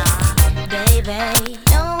 baby.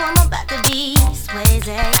 No, I'm about to be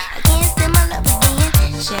swayzy. I can't stand my love for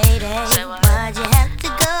being shady. Why'd you have to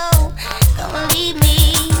go? Go and leave me.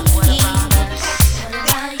 What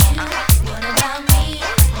about you? What about me?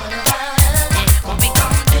 What about us? What we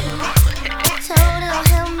gon' do?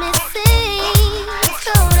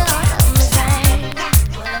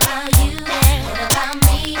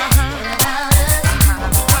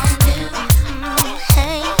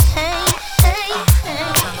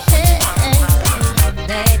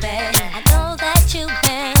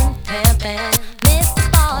 sleeping. Mr.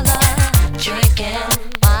 Baller, drinking.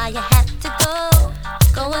 Why you had to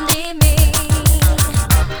go and leave me,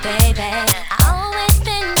 baby? I always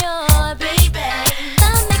been your baby.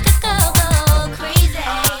 Love make a girl go crazy.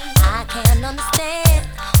 I can't understand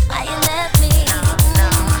why you left me.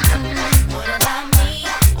 What about me?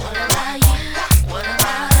 What about you? What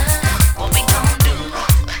about us? What we gon' do?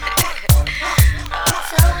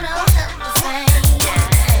 So don't help the same.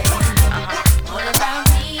 What about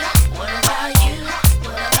me? What about you?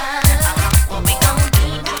 What about us? What we gon' do?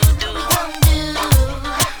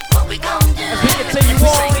 What we gon' do? Bring it to you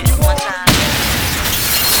all.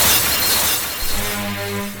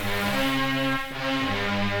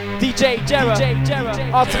 DJ Jera,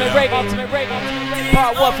 Ultimate Reggae,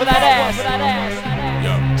 Part 1 for that ass.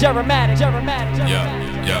 Jeramatic.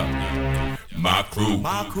 Yeah. My crew,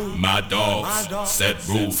 my dogs, set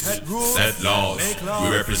rules, set laws. We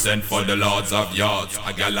represent for the lords of yards.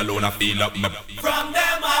 A gal alone, I feel up my. From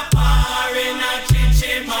them a par in a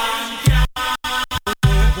chichi man can.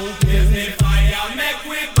 Give me fire, make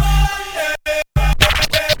we burn.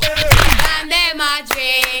 From them a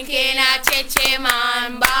drink in a chichi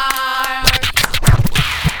man bar.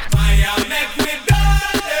 Fire, make we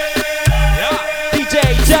burn. DJ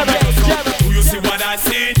Jera. Do you see what I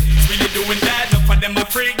see? Really doing that? Enough of them a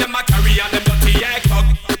freak, them a carry on them dirty act.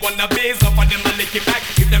 Wanna base, enough of them a lick it back.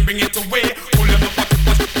 If them bring it away, pull them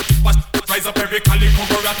up, rise up every calico,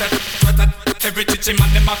 go rat. Every chichi man,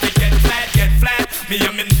 them a fi get flat. Me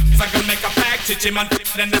and me I gonna make a pack, chichi man,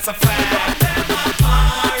 then that's a fact. Them a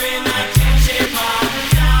par in a chichi man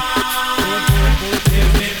can.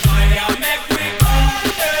 Give me fire, make we burn.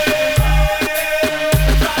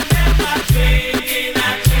 From them a drink in a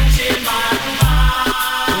chichi man can.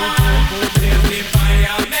 Give me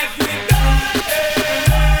fire, make we burn.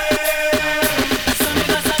 So me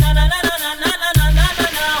go say na.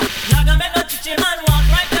 Yaga make no chichi man walk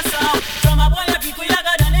right this out. From a boy a people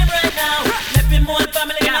yaga done him right now. Left him one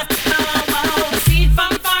family in a wow. Seed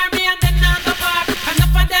from farm me and them not go far.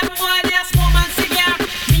 Enough of them boy they a smoke and cigar.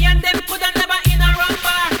 Me and them coulda never in a rum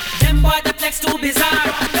bar. Them boy the flex too bizarre.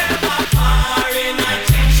 Them a par in a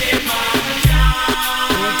chichi man can.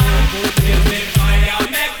 Give me fire,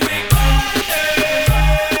 make we burn.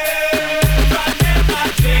 From them a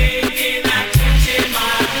drink in a chichi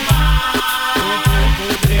man can.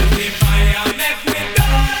 Give me fire, make we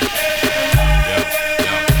burn.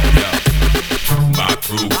 My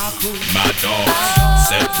crew, my dogs,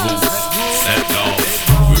 set rules, set laws.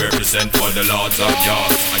 We represent for the lords of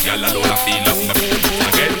yards. A gal alone, I feel up my.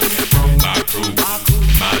 Again, my crew,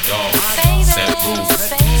 my dogs, set rules,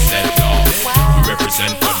 set laws. We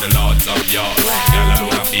represent for the lords of yards. A gal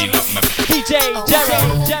alone, I feel up my. DJ Jera.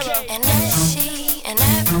 And I see and I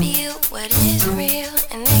feel what is real.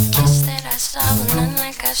 And the kiss that I saw was none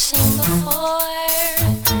like I've seen before.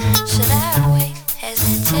 Should I wait,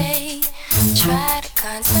 hesitate, try to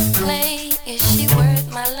contemplate? Is she worth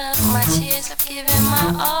my love, my tears? I've given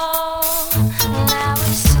my all. Now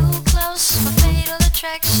it's too close for fatal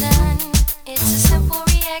attraction. It's a simple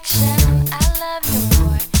reaction. I love you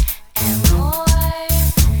more and more.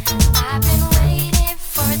 I've been waiting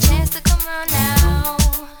for a chance to come on now.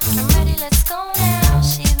 I'm ready, let's go now.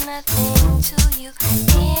 She's nothing to you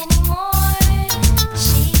anymore.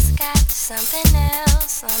 She's got something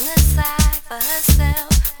else on the side for herself.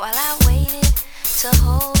 While I waited to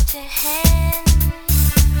hold your hand,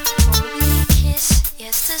 when we kiss,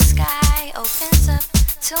 yes the sky opens up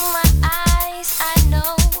to my eyes. I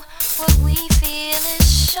know what we feel is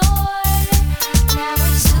sure. Now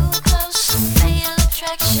it's too close, fatal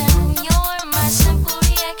attraction. You're my simple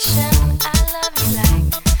reaction. I love you like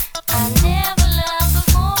I never loved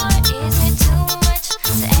before. Is it too much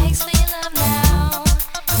to ask for your love now?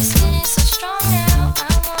 It's getting so strong now. I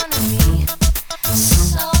wanna be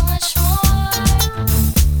so much more.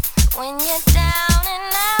 When you're down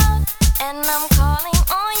and out and I'm calling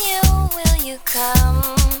on you, will you come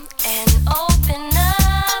and open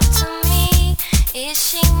up to me? Is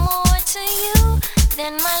she more to you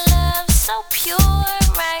than my love so pure?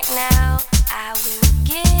 Right now I will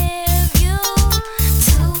give you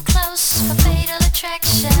too close for fatal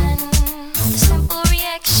attraction. The simple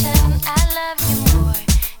reaction, I love you more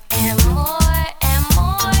and more and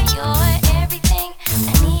more. You're everything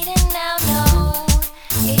I need and now know.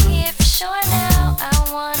 You're here for sure now. I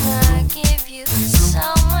wanna give you so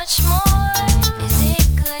much more. Is it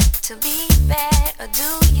good to be bad, or do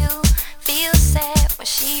you feel sad when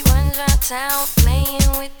she runs around town playing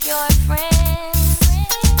with your friends?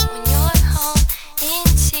 When you're home in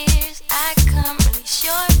tears, I come release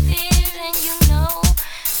your fears, and you know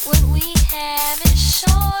what we have is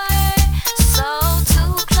sure. So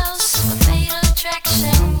too close for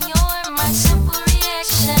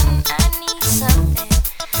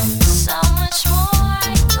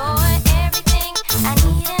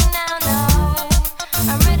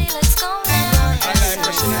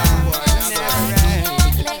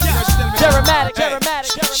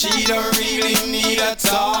She don't really need a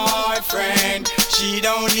toy friend. She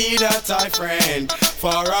don't need a toy friend for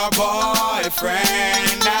a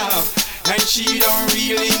boyfriend now. And she don't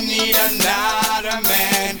really need another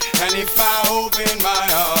man. And if I open my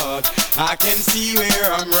heart, I can see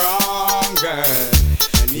where I'm wrong, girl.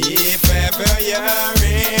 And if ever you're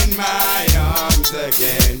in my arms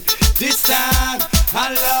again, this time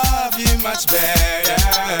I love you much better.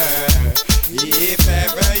 If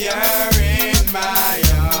ever you're in my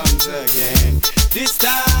arms again, this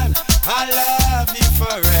time I love you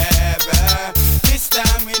forever. This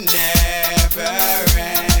time we never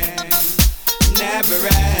end, never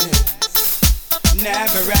end,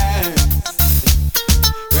 never end.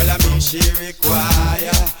 Girl, I mean she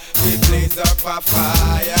require, we blaze up a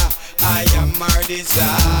fire. I am her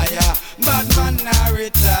desire, but man I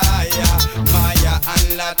retire. Maya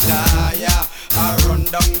and Lataya, I run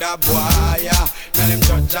down the boya. Now them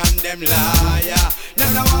judge and them liar.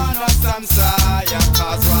 Them no want no samsaya.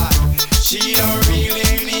 Cause why? She don't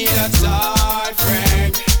really need a toy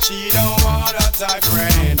friend. She don't want a toy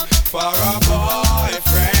friend for a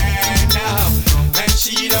boyfriend now. And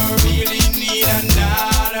she don't really need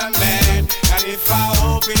another man. And if I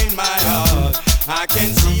open my heart, I can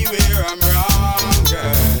see where I'm wrong,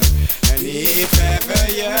 girl. And if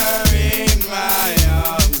ever you're in my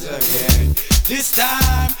arms again, this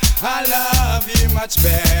time I love you much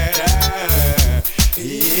better.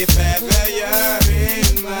 If ever you're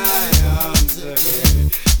in my arms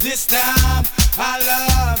again, this time I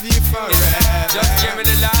love you forever. Just give me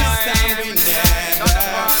the line. This time we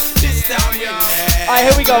never. This time we never. Alright,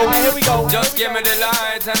 here we go. Here we go. Just give me the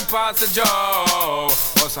light and pass the joe.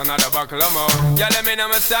 What's another buckle of more? Yeah, let me know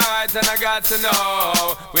my sights and I got to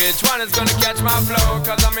know which one is gonna catch my flow.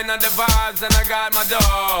 Cause I'm in the vibes and I got my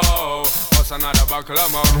dough. What's another buckle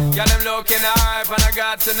of more? Yeah, them looking hype and I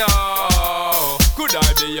got to know. Could I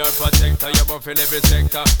be your protector? You're buff in every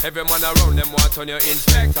sector. Every man around them want on your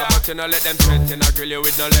inspector. But you know let them threaten, I grill you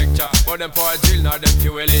with no lecture. But them for a drill, now them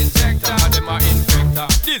fuel injector. And them are infector,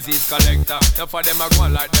 disease collector. Now for them I go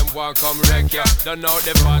on like them want come wreck ya. Don't know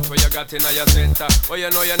the part where you got in your center. But you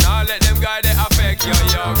know you not let them guy they affect you,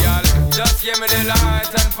 yo, girl. Just give me the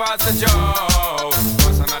light and pass the joe.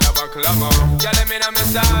 What's another buckle of more? Yeah, let me know my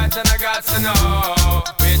sight and I got to know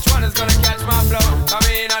which one is gonna catch my flow. Come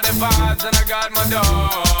in on the vibes and I got my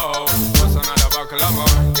dough. What's another buckle of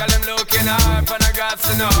more? Yeah, them looking hype and I got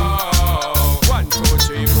to know 1, 2,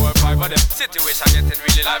 3, 4, 5 of them. Situation getting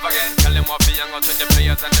really live again. Tell them what be young out with the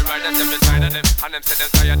players and the riders every side of them. And them say them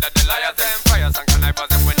tired that the liars them. Fires and connivers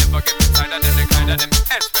them when never get inside of them. They kind of them,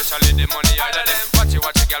 especially the money out of them.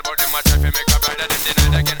 Watch a girl but them a try to make a brother them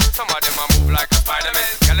denied again. Some of them a move like a Spider-Man.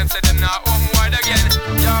 Tell them say them not home wide again.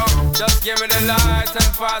 Yo, just give me the light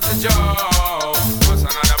and pass the joe. What's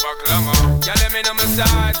another buckle of more? Yeah, let me know my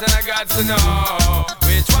sights and I got to know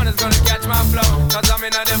which one is gonna catch my flow. Cause I'm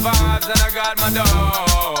in the vibes and I got my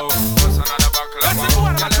dough. What's another buckle of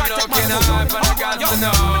more? Yeah, them looking hype and I got to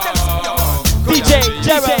know DJ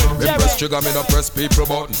Jerry. Me press trigger, me no press people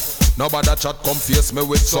button. Nobody chat come face me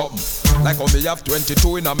with something. Like how me have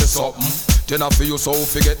 22 in a me something. Then I feel you so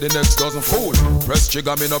forget the next dozen fool. Press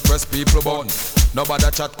trigger, me no press people button.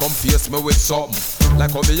 Nobody chat come face me with something.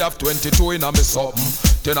 Like how me have 22 in a me something.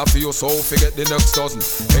 Then I feel you so forget the next dozen.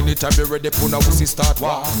 Anytime you ready, put a wussy start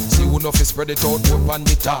war. See who know fi spread it out, put on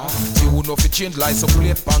the tar. See who know fi change lights up,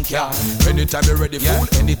 plate punk ya. Anytime you ready, fool,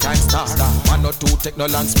 anytime start. Man not too take no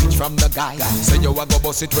long speech from the guy. Say you a go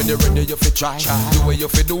bust it when you ready, you fi try. The way you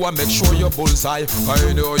fi do and make sure you bullseye.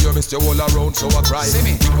 I know you miss your all around, so I cry.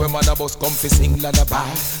 Think when man a bus come fi sing lullaby.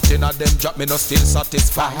 Then of them drop me no still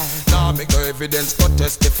satisfied. Now make no evidence but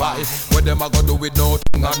testify. What them a go do with no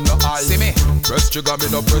tongue and no eye. See me, press trigger me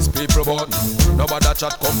no press people button. Nobody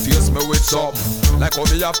chat confuse me with something. Like how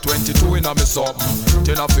me have 22 in a me something.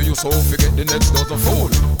 Then I feel you so forget the next dozen fool.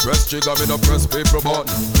 Press trigger me no press people button.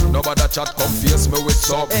 Nobody chat confuse me with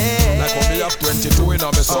something. Like how me have 22 in a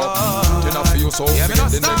me something. Then I feel you so forget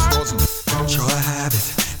the next dozen. Sure I have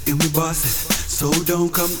it, and we boss it. So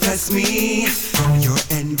don't come test me. Your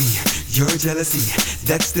envy, your jealousy,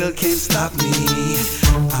 that still can't stop me.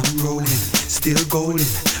 I'm rolling, still golden,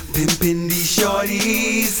 pimping these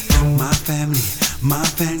shorties. My family, my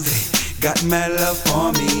fans, they got mad love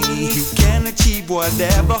for me. You can achieve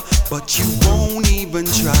whatever, but you won't even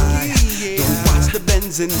try. Don't watch the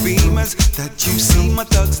Benz and Beamers that you see my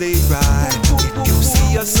thugs they ride. If you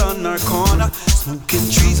see us on our corner, smoking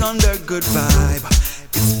trees under good vibe,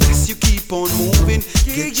 it's best you keep on moving,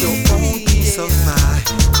 get your own piece of pie.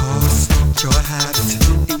 Cause your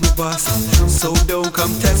habit, it will bust, so don't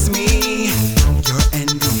come test me. Your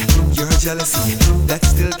envy, your jealousy, that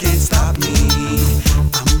still can't stop me.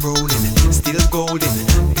 rolling, still golden,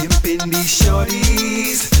 pimping these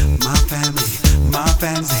shorties. My family, my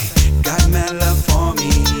fans, they got mad love for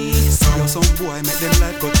me. See how some boy make them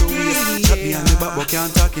life go to waste. Chat behind me back but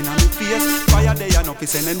can't talk in on me face. Fire day and up,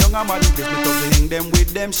 send them down a body place. Me to hang them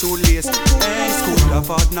with them shoelace. Hey, school of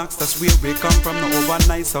hard knocks, that's where we come from. No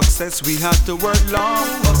overnight success, we have to work long.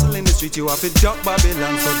 Hustle in the street, you have to duck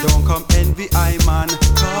Babylon. So don't come envy I man,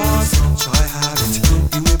 cause try have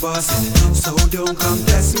it, you may boss it. So don't come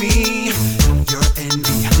test me. Your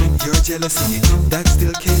envy, your jealousy, that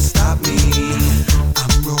still can't stop me.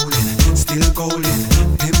 I'm rolling, still golden,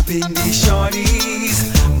 pimping these shorties.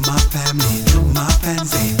 My family, my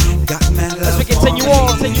fans, they got mad love. As we continue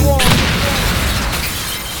on, continue on.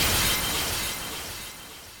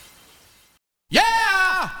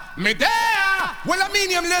 Yeah, me there. Well, I mean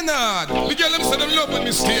him Leonard. The girl them say them love when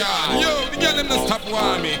me stay on. Yo, the girl them no stop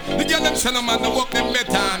want me. The girl them say no man no work them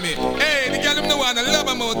better on me. Hey, the girl them no wanna love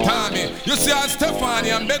them out Tommy. You see how Stephanie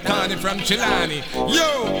and Bethany from Chilani.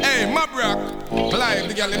 Yo, hey, Mabrock, Clive,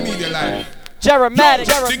 the girl them need your life. Jerematic,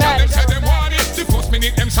 the girl them say them want it. The first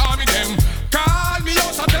minute them saw me them. Call me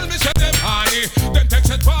out and tell me say them honey. Then text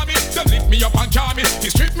it for me. Them lift me up and call me. They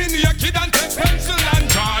strip me near kid and take pencil and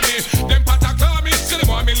draw me. Them patak call me. So them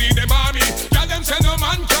want me lead them army. Say no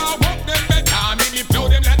man can't walk them better. Me live through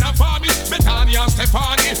them like a farmy. Bethany and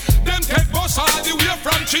Stephanie. Them take bus all the way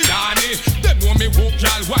from Chilani. Them know me walk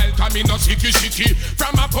y'all wild. Cause me no sicky.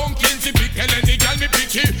 From a pumpkin to pick any girl me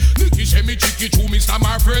picky. Nicky say me chicky to Mr.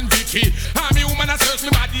 my friend Vicky. And me woman a search me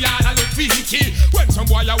body and I look for hickey. When some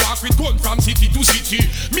boy a walk with gun from city to city.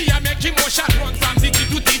 Me a make him motion run from titty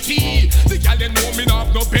to titty. The girl them know me not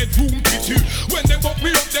have no bedroom pity. When they fuck me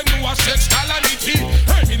up them know a sex calamity.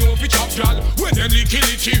 Hey me know fi chop y'all. Them licky,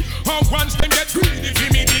 and once them get greedy for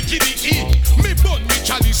me dicky. Me bun me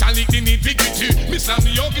chalice and lick the nitty-gritty. Me slam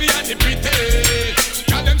the ugly and the pretty.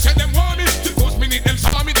 Tell them say them want me, the first minute them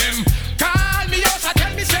saw me them. Call me out and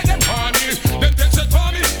tell me say them want me. Them text it for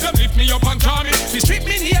me, them lift me up and draw me. They strip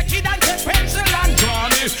me naked and take pencil and draw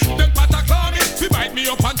me. Them patak claw me, they bite me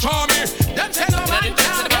up and draw me. Them say no man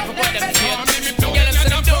can't walk them better. Me don't get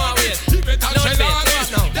them down with. You better shell on me.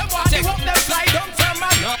 Them want to hope them fly down from my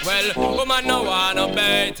well, woman no wanna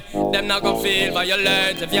bait. Them not gon' feel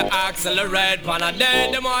violate if you accelerate. Pan a day,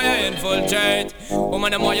 them why you infiltrate.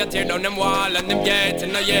 Woman them why you tear down them wall and them gate.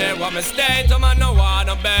 In a year what mistake, woman no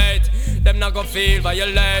wanna bait. Them not gon' feel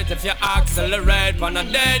violate if you accelerate. Pan a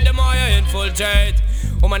day, them why you infiltrate.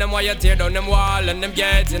 Woman them why you tear down them wall and them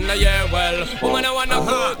gates in the year. Well, woman I wanna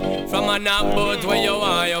good from a knock boat where you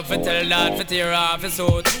want you fi tell that fi tear off his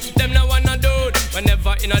suit. Them no wanna do it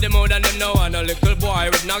whenever inna the mood and them no want a little boy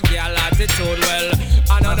with no girl attitude. Well,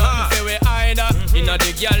 I know nothing fi we either. Inna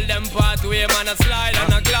the girl them pathway man a slide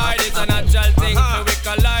and a glide. It's a natural thing fi we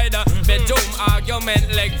collide. Bedroom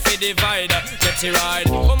argument leg fi divide. Get you right,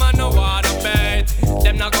 woman no wanna bait.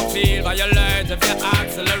 Them not gon' feel violate if you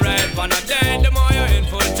accelerate. On a day, the more you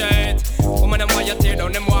infiltrate. Woman, them why you tear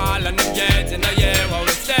down them wall and them gates. In a year, what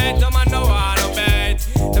we state, them man no wanna bait.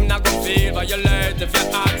 Them not gon' feel violate if you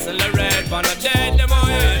accelerate. On a day, the more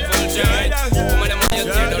you infiltrate. Woman, them why you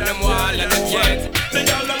tear down them wall and them gates. The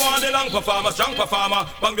girl them want the long performer, strong performer.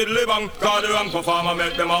 Bang diddly bang, call the wrong performer.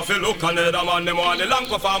 Make them all feel look and the man. Them want the long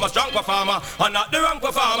performer, strong performer. And not the wrong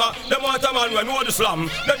performer. Them want a man when know the slam.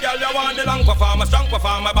 The girl they want the long performer, strong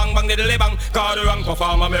performer. Bang bang diddly bang, call the wrong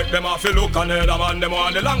performer. Make them all feel look and the man. Them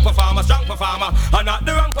want the long performer, strong performer. And not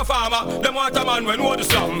the wrong performer. Them want a man when know the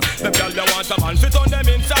slam. The girl they want a man fit on them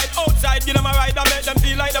inside, outside. Give them a ride and make them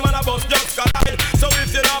feel like them on a bus just collide. So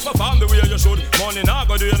if you not perform the way you should, money not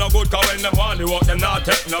go do you no good. Cause when them want the work, them not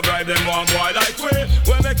take no bribe. Them one boy like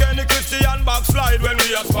we make any Christian backslide. When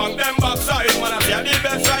we a spunk them backside. Man I feel the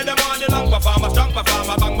best side. Them want the long performer, strong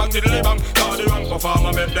performer. Bang bang diddly bang, call the wrong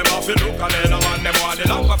performer. Make them off the look and then a man. Them want the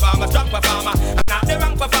long performer, strong performer. And not the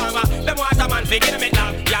wrong performer. Them want a man figure them it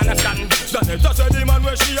now. You understand? Then it just say the man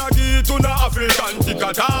where she a give to no African tick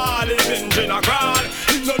at all. He binge in a crawl.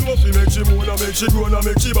 He no know fi make she moan and make she groan and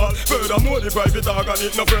make she ball. Furthermore the private organ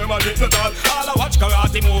it no firm and it no tall. All I watch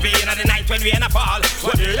karate movie in the night when rain a fall.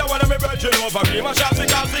 One day you wanna me virgin over me my shot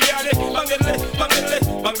because the girl it bang diddly, bang diddly,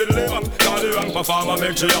 bang diddly bang. Call the wrong performer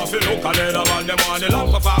make she off the look and then a man. Them want the long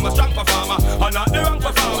performer, strong performer. And not the wrong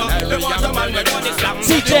performer. Them want a man with money slam.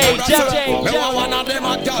 CJ, Jerry. Me want one of them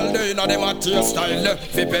a girl they know them a tear style.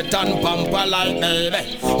 Flip it and pamper like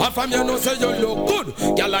baby. And from you know say you look good,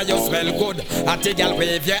 girl and you smell good. At the girl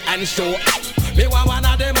wave your hand show. Me want one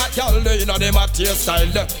of them a girl they know them a tear style.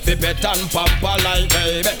 Flip it and pamper like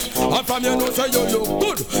baby. And from you know say you look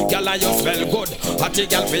good, girl and you smell good. At the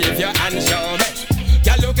girl wave your hand show me.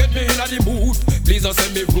 Girl you get get me in the mood. Please don't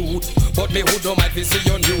send me rude, but me hood don't mind to see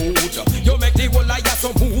you nude. You make the whole life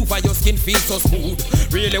so move and your skin feels so smooth.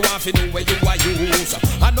 Really want to know where you are use.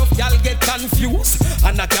 Enough y'all get confused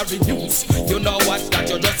and not carry news. You know what, that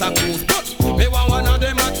you just a cruise. But me want one of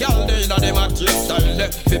them a girl, they know them a kiss style.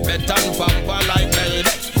 Fi pet and pamper like lady.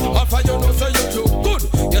 After you know so you look good,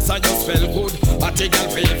 yes and you smell good. A girl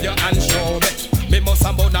wave your hand show me. Me must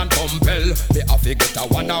have more than compel. Me have to get a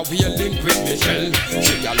one-away link with Michelle.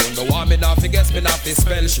 She alone the one me not fi guess, me not fi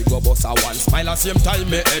spell. She go bust a one smile at same time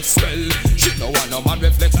me head swell. She no want no man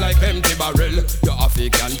reflex like empty barrel. You have to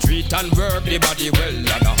can treat and work the body well.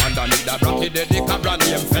 And a underneath the bracket the cabra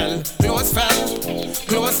name fell. Close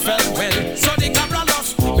fell well. So the cabra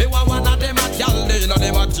lost. Me want one of them a gal, they know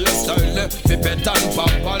them a chase style. Fi pet and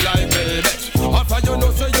pamper like baby. After you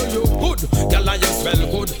know so you look good, gal and you smell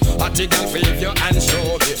good. Atty gal wave your hand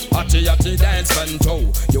show me. Atty dance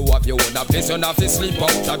control. You have your own place, you have to sleep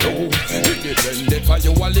out the door. Independent for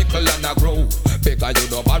you a little and a grow. Bigger you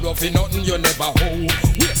don't borrow for nothing you never hold.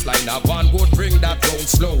 Waistline of one good bring that round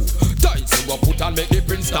slow. Tights you go put and make the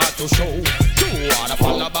print start to show. Two wanna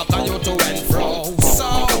follow back and you to and fro. So,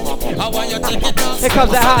 how want you take it off? Here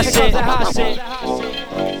comes the hot shit.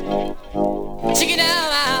 Check it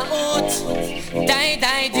out,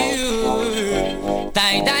 die do.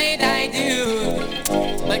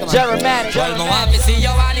 Germanic. Well, me want to see you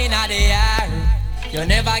one in the air. You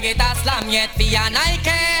never get a slam yet, for your I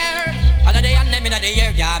care. Another day and them in the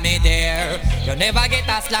air, yeah me there. You never get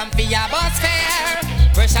a slam for your bus fare.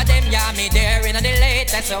 Pressure them, yeah me there in the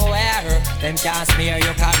latest wear. Them can't smear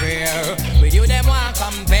your career. With you them want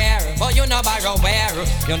compare, but you no borrow wear.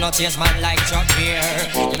 You no chase man like Chuck Beer.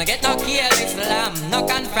 You no get no kill Islam, no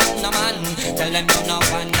confront no man. Tell them you no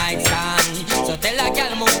one night stand. So tell a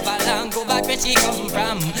girl move along, go back where she come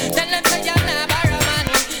from. Tell them say you not borrow man.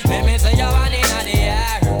 Let me say you one in the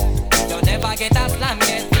air. You never get a slam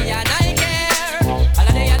yet, me and I care. All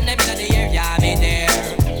of the and them in the air, yeah me there.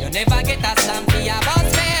 You never get a slam for your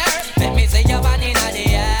bus fare. Let me say you one in the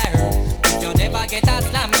air. You never get a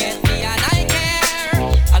slam yet, me and I care.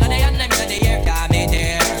 All of the and them in the air, yeah me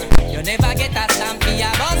there. You never get a slam for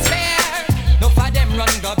your bus fare. No for them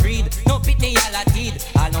run go breed, no pitney all a teed.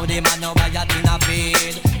 I know them a no buy a tin a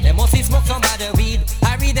feed. They must smoke some of the weed.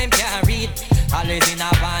 I read them can't read. Always in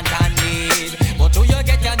a want and need. But do you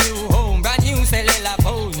get your new home, brand new cellular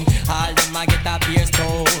phone? All them a get a beer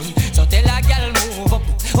stone. So tell a girl move up,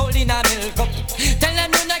 hold in a milk cup. Tell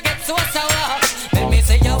them you not get so sour. Let me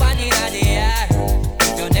say you one in the air.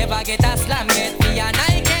 You never get a slam yet, me and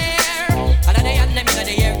I care. All of the and them in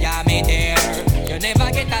the air, yeah me there. You never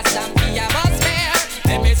get a slam for your bus fare.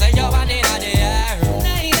 Let me say you one in the air.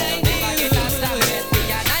 You never get a slam yet, me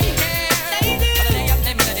and I care. All of the and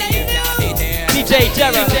them in the air, yeah me there. DJ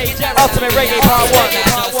Jera, Ultimate Reggae Part 1.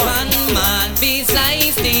 One man feels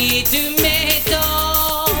like the tomato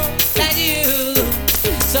like you.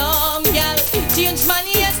 Some gal change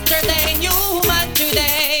money yesterday, new man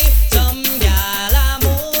today. Some gal a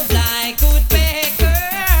move like good pay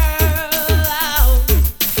girl.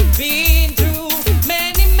 Been through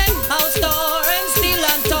many men house door and still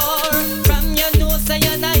on tour. From your nose say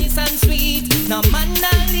you're nice and sweet. No man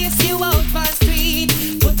not lace you out for street.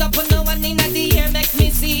 Put up on no one in the air make me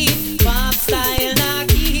see. Pop style na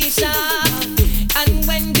Keisha. And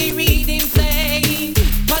when the reading play,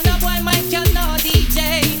 man a boy might you know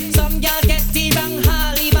DJ. Some girl get the wrong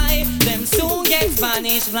alibi, them soon get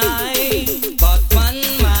Spanish fly. But one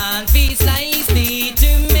man feels like the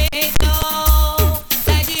tomato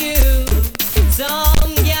like you.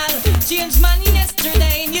 Some girl change money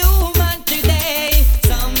yesterday, new man today.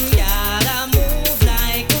 Some girl a move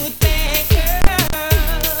like good pay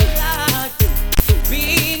girl.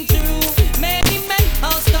 Been through many men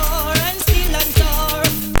house door and still on tour.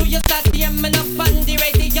 Do you start hearing up on the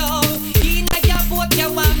radio? In a your boat you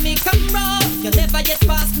want me come row. You never yet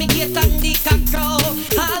pass me gate on the cock crow.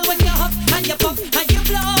 All when you up and you puff and you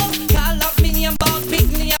blow. Call up me name about big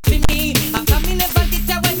name for me. After me never did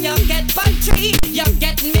you when you get battery. You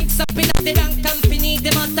get mixed up in the wrong company.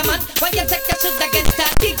 The month a man when you take a should get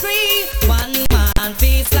a degree. One man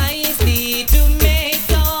feels like the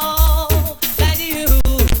tomato like you.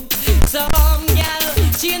 Some gal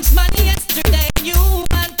change money yesterday, you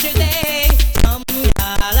want today. Some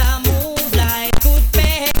gal a move like good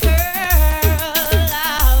pay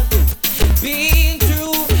girl. Been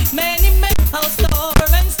through many men house door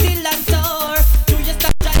and still on tour. Do you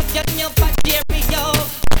stop drive your new stereo?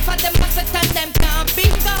 For them a set and them can't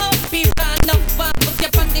bingo. Be run up and put you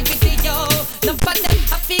on the video. No for them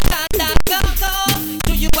a figure that go.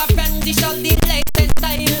 Do you a brandish all the latest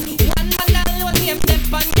style? One man alone name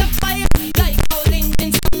them on your fire. Like all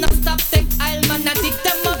engines from the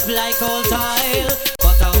like old tile,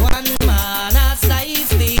 but a one man has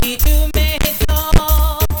sliced it to make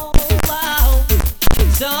love. Wow.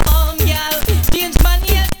 Some gal change man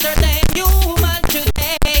yesterday, you man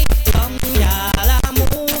today. Some gal I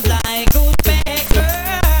move like good big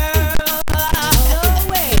girl. No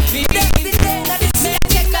way.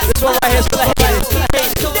 This one right here is for the haters.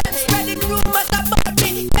 Spreading rumors about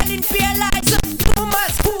me, telling fear lies.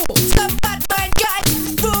 Rumors, who? Some bad mind guys.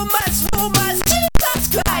 Rumors, Jesus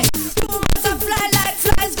Christ. Rumors are fly like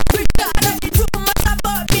flies. Spreading rumors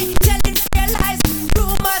about me, telling fear lies.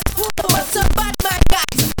 Rumors, who? Some bad mind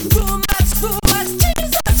guys. Rumors,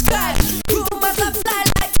 Jesus Christ. Rumors are fly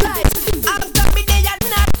like flies. After me they are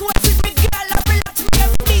not close with me, girl. I relax me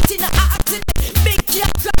every meeting. I accident. Big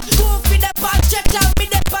clock, go for the ball, check out me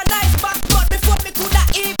the nice back. But before me coulda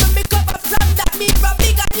even me cover from that mirror,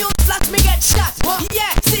 bigger news flash me get shot.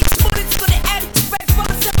 Yeah, 6 bullets to the head, red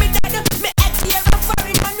balls to me dead. Me head here a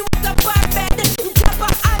foreign man with a bar bed. Drop a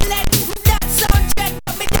outlet, that sound jet.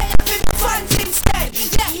 But me there have been fans instead.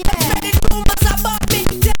 Yeah, spreading rumors about me,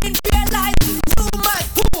 telling fear lies. Rumors,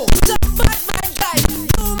 who? Some bad man guys.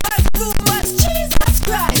 Rumors, Jesus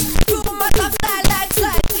Christ. Rumors are fly like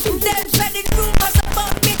flies. Then spreading rumors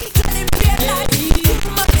about me, telling fear lies.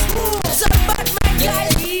 Rumors, who? Some bad man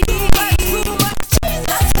guys. Rumors,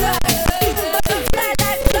 Jesus Christ. Rumors are fly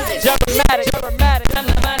like flies. Dramatic. Them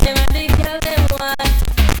the body man the girl them want.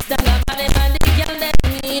 Them the body man the girl them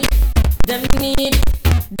need. Them need.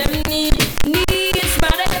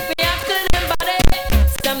 Smarty if we have to them body.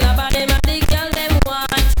 Them the body man the girl them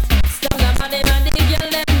want. Them the body man the girl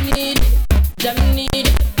them need.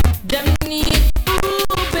 Them need.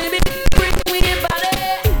 Ooh, baby, bring me your body.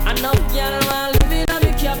 I know y'all want living on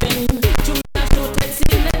me cabin. To me I show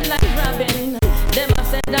texting them like Robin. Them I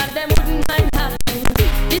said that them wouldn't mind having.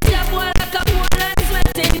 This your boy like a boy and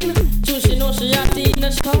sweating. Too she know she have the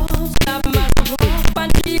inner store. She have my rope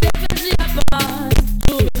and she left she have my heart.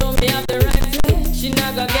 Too me know me have the right place. She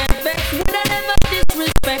not gonna get back. Would I never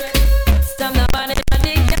disrespect? Stamp the body man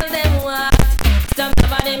the girl them want. Stamp the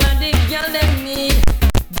body man the girl them need.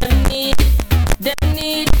 Them need.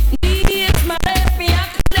 My baby, I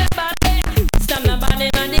could them body. Stamp the body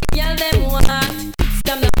man the girl them want.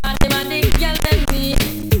 Stamp the body man the girl them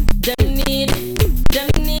need. Them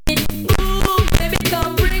need. Ooh, baby,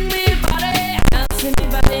 come bring me body. I'll see me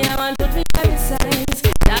body, I want to be very size.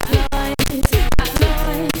 That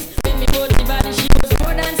noise. When me hold the body, she was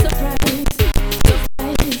more than surprised.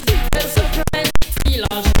 Feel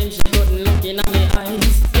all shame, she couldn't look in my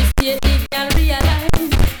eyes. This year, the girl realize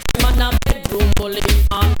man a bedroom bully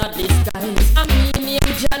under disguise. I mean,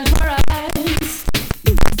 you John Paradise.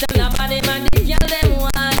 Stamp the body man, the girl them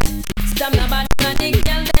want. Stamp the body man, the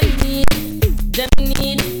girl them need.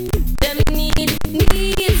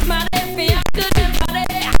 Smart if we have to them body.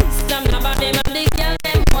 Stamp the body man, the girl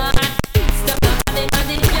them want. Stamp the body man,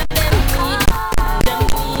 the girl them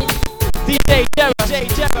need. DJ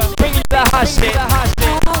Jera, bring it to the hot shit.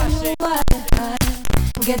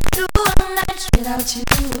 Get through all night without you.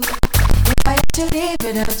 If I had to live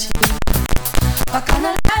without you, what kind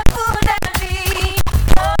of life would that be?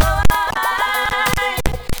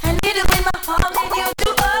 I need it with my heart, and you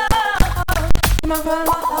do. My world,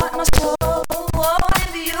 my heart, my soul.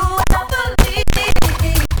 With you, I believe.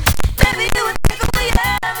 Baby, you would take away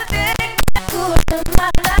everything good in my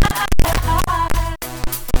life.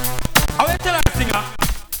 I will tell her singer.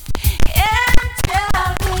 Yeah, tell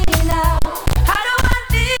me now. How do I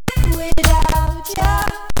live without you?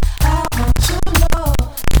 I want to know.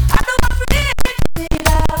 How do I live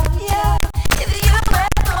without you? If you ever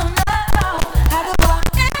know, how do I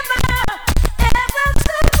ever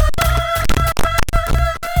survive?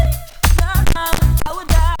 I would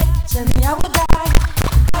die. Tell me I would die.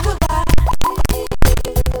 Without you.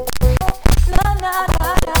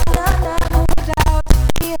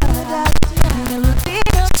 Never be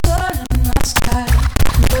no sun in my sky.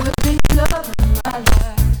 Never be love in my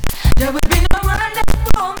life. There would be no one there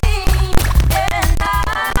for me. And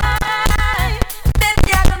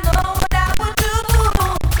baby, I don't know what I would do.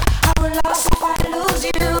 I would lost if I lose you.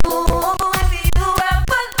 If you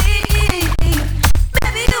ever leave,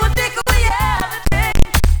 baby, you would take away everything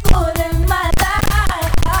good in my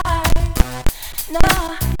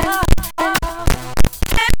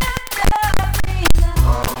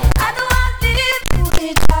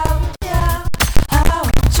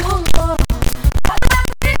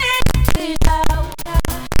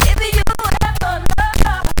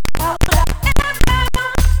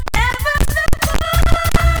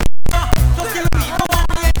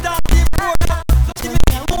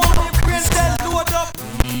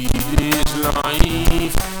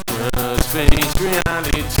face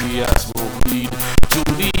reality. I smoke weed to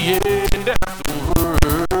the end of the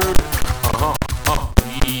world.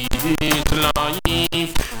 Weed is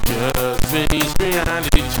life. Just face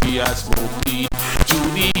reality. I smoke weed to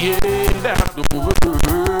the end of the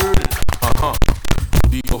world.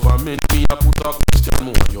 The government me a put a question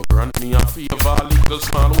more. You grant me a favor, little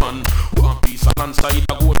small one. One piece of land side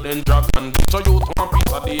a golden dragon. So you one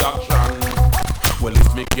piece of the action. Well,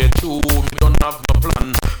 if me get you, me don't have no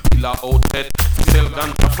plan. Fill a outlet, sell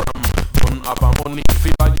ganja from. Don't have a money,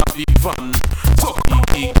 fill a big van. So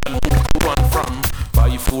he can move to and from.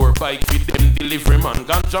 Buy 4 bike with them delivery man.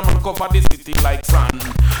 Ganja man cover the city like sand.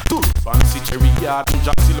 Two fancy cherry yard and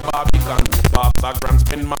Jackson Barbican. Parks a grand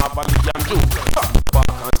spend Marvally and Juke.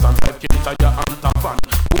 Park and stand 5 tire and tap van.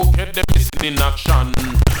 Go get them missing in action.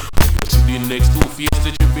 You see the next 2 face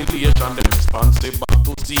the tribulation. Them responsive back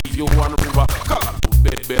to see if you want river. Call to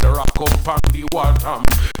bed better rock up on the water.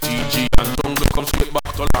 GG and jungle come straight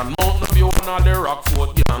back to land. Mountain View and all the rock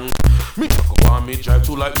fort gang. Me go on me drive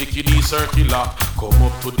to like Mickey D Circular. Come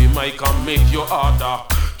up to the mic and make your order.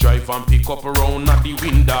 Drive and pick up around at the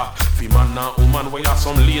window. Fi man and woman where you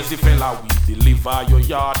some lazy fella. We deliver your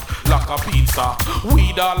yard like a pizza.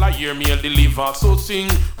 Weed all I hear me deliver. So sing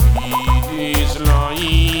weed is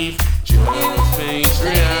life. Just face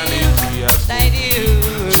reality as to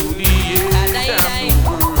the end of the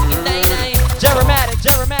world. Jerematic.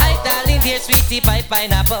 Hey darling dear sweetie pie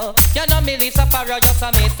pineapple. You know me Lisa Farrow just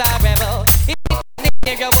a Mr. Rebel. If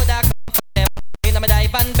you you woulda come in my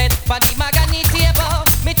dive and bed for the mahogany table.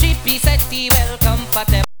 Me 3-piece set tea well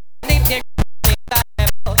comfortable. If you Mr.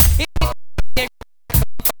 Rebel. If you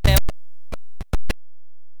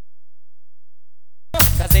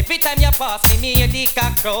cause every time you pass me hear the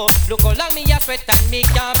cock crow. Look how long me a sweat and me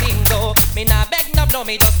can't bingo. Me nah beg no blow,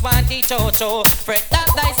 me just want the cho-cho. Fret that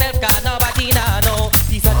thyself cause nobody nah know.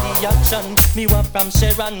 These are the action me want from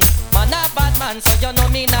Sharon. Man a bad man so you know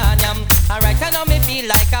me nah nyam. Alright I know me feel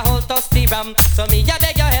like a whole toasty ram. So me a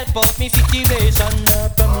beg your help out me situation.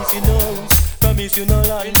 Promise you no house, promise you no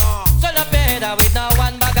land. So no better with no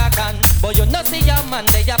one bag of can. But you know see your man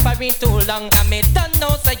they a for me too long. And me don't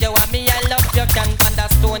know say you want me I love you can.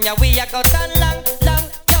 Understand ya we a go tan long, long.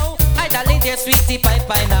 I darling dear sweetie pie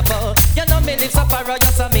pineapple. You know me live so far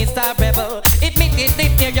just a Mr. Rebel. If me did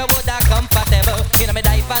live here you woulda comfortable. You know me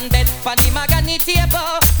dive and bed for the mahogany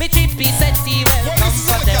table. Me 3-piece set tea well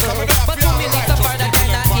comfortable. But you me live so far that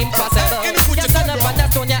kinda impossible. You stand up on the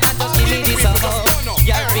stone ya and just give me this bubble.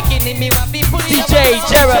 You're freaking me what people DJ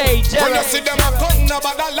Jerry. When you see them a come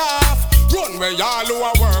nobody laugh. Run where y'all who a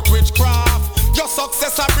work witchcraft. Your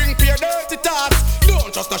success a bring pure dirty thoughts. Don't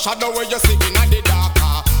trust the shadow where you see in the dark.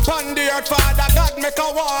 On the earth, Father God make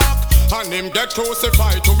a walk, and him get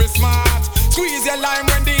crucified to be smart. Squeeze your lime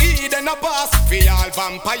when the heat and a pass. Feel all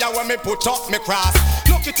vampire when me put up me cross.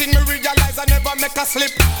 Look it in me realize I never make a slip.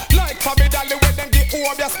 Like Fabi Dolly when them get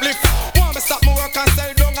over your split. Want me stop my work and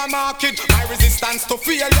sell down a market. My resistance to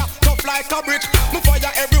failure, tough like a brick. Me fire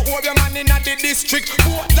every over man in the district.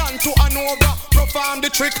 Portland to Hanover, perform the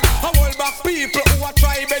trick. I hold back people who a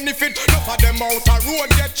try benefit. Enough of them out a road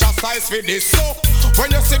get chastised for this. So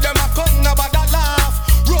when you see them a come nobody laugh.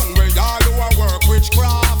 Run where y'all who a work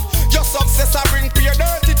witchcraft. Your success a bring pure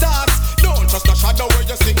dirty thoughts. Don't trust the shadow where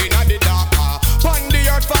you see in the dark. On the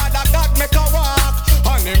earth Father God make a walk,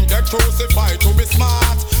 and him get crucified to be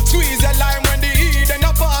smart. Squeeze your lime when the heat and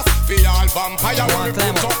a pass. Feel all vampire when we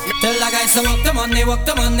put up. Tell the guys to walk the money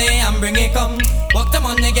and bring it come. Walk the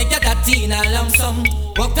money, get that teen and lump sum.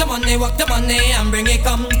 Walk the money and bring it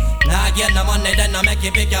come. Nah get no money then I make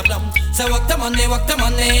it pick your plum. So walk the money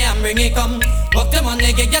and bring it come. Walk the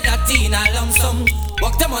money, get that teen and lump sum.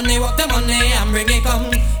 Walk the money and bring it come.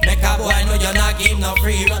 Make a boy know you not give no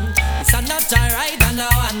free run. It's a not alright and now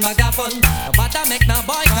and megaphone. No matter make no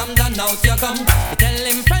boy come down out you come. You tell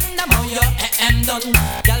him friend them how your AM done.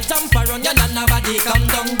 Y'all jump around you and nobody come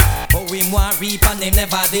down. Oh him want reap and him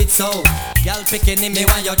never did so. Y'all picking him me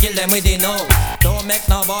want you kill them with the no. Don't make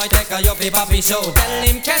no boy take a your paper fi show. Tell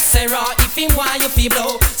him Kessera if him want you fi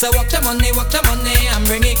blow. So walk the money and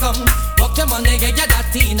bring it come. Walk the money get you that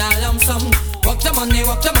teen a lump sum. Walk the money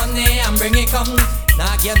and bring it come.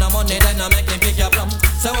 Nah get no money then I make him pick your plum.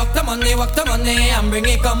 So walk the money and bring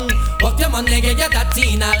it come. Walk the money get you that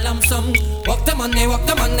teen a lump sum. Walk the money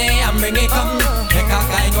and bring it come. Make a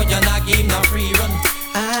guy know you not give no free run.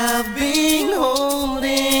 I've been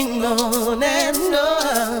holding on and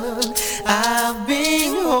on. I've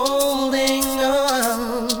been holding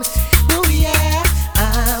on. Oh yeah,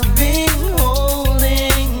 I've been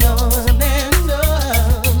holding on and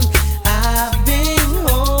on. I've been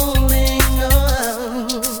holding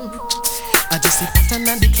on. I just sit down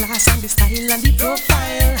on the class dress and the style and the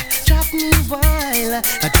profile drive me wild.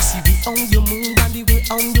 To see the how you move and the way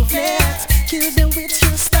how you flex, kill them with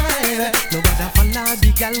your style. No matter follow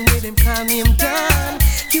the gal with them call him down,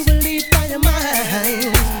 you will lead by your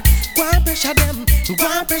mind. Go and pressure them,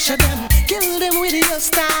 kill them with your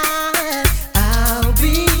style. I'll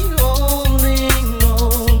be holding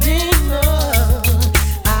on.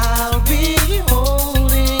 I'll be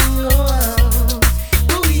holding on.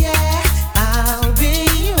 Oh yeah, I'll be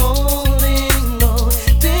holding on.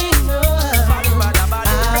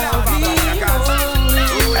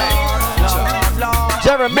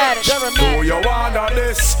 Do you wanna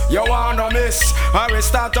this? You wanna miss? I will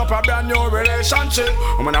start up a brand new relationship.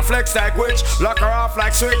 I'm gonna flex like witch, lock her off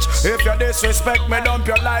like switch. If you disrespect me, dump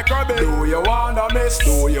you like rubbish. Do you wanna miss?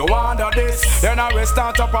 Do you wanna this? Then I will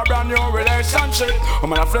start up a brand new relationship. I'm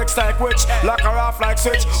gonna flex like witch, lock her off like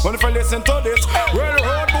switch. When if you listen to this, well,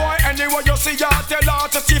 road boy, anyway you see her, tell her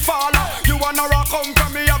to see fall. You wanna rock home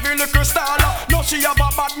from me, have a little style. No, she have a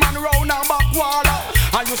bad man round her back wall.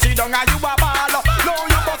 And you see down and you a ball. No,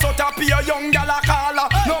 you bust out a pure young gal a caller.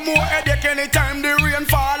 No more headache anytime the rain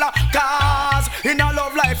fall. Cause in a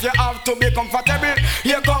love life you have to be comfortable.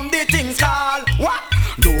 Here come the things called what?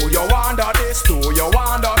 Do you wonder this? Do you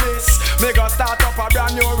wonder this? Me go start up a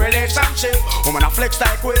brand new relationship. Woman a flex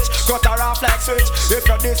like witch, cut her off like switch. If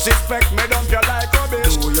you disrespect me, dump you like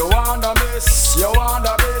rubbish. Do you wonder this? You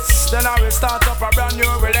wonder this? Then I will start up a brand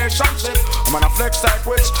new relationship. Woman a flex like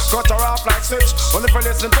witch, cut her off like switch. Only for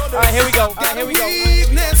listen to this. Alright, here we go.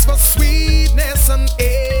 Sweetness for sweetness and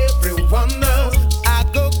everyone knows. I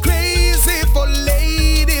go crazy for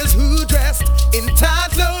ladies who dressed in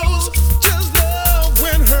tight clothes. Just love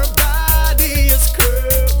when her body is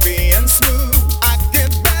curvy and smooth. I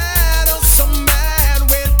get mad or so mad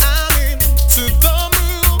when I'm into the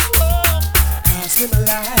mood. Oh, cause in my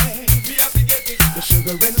life, the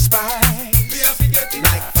sugar and the spice,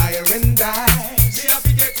 like fire and ice,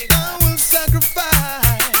 I will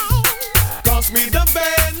sacrifice. Cost me the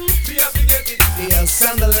band, the house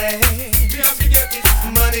and the land,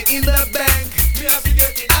 money in the bank.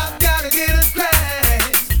 I've gotta get it right.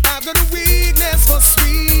 I've got a weakness for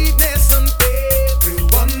sweetness and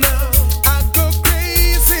everyone knows. I go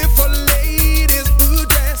crazy for ladies who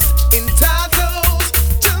dress in tight clothes.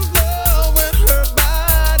 Just love when her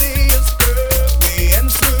body is curvy and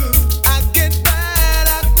smooth. I get bad,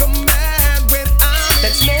 I go mad when I'm.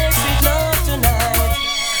 Let's make sweet love tonight.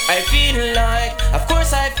 I feel like, of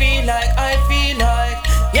course I feel like,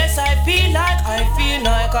 yes I feel like,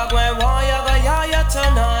 I go and want ya go ya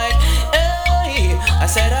tonight. Hey, I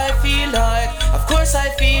said I feel like, of course I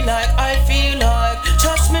feel like,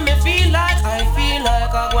 trust me feel like, I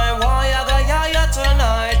go and want ya go ya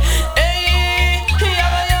tonight. Hey,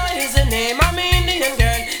 Yaga is the name, I'm Indian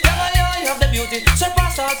girl. Yaga you have the beauty,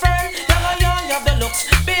 surpass all friend. Yaga you have the looks,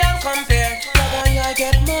 beyond compare. Yaga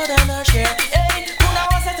get more than a share. Hey, Kuna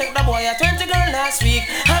was I take the boy a 20 girl last week.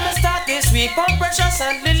 I'ma start this week, Pump Precious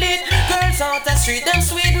and Lilith. Girls out the street, them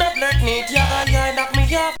sweet, not flirt neat. Yaga knock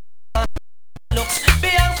me off. Looks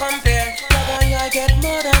beyond compare. Yaga get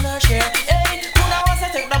more than a share. Hey, Kuna was I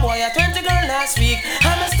take the boy a 20 girl last week.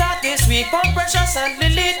 I'ma start this week, Pump Precious and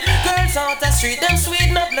Lilith. Girls out the street, them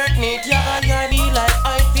sweet, not flirt neat. Yaga feel like,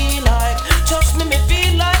 I feel like. Trust me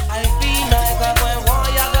feel like, I feel like. I go and want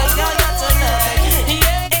yaga tonight.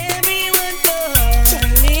 Yeah. Everyone for a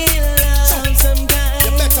little love sometimes.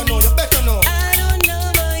 You better know. I don't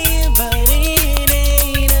know about you, but it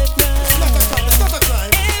ain't a crime. It's not a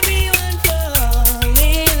crime. Everyone for a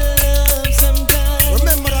little love sometimes.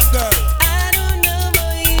 Remember that girl. I don't know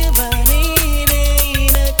about you, but it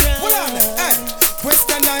ain't a crime. Hold on, hey,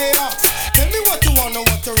 question I ask. Tell me what you wanna,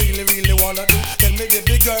 what you really wanna do. Tell me,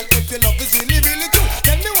 baby girl, if your love is really true.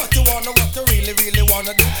 Tell me what you wanna, what you really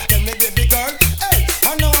wanna do. Tell me, baby girl, hey,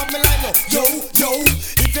 I know I'm like no. Yo,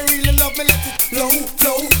 if you really love me, let it flow.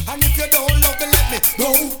 And if you don't love me, let me go.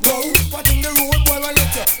 What in the road, boy, I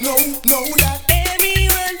let you know that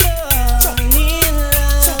everyone for a little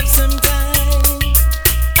love sometimes.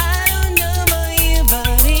 I don't know about you, but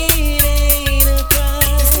it ain't a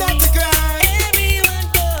crime. It's not a crime. Everyone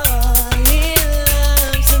for a little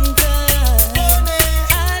love sometimes.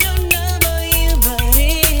 I don't know about you, but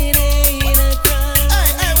it ain't a crime.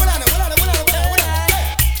 Hey, hold on.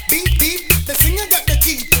 Beep, the singer got the G.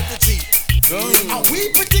 And we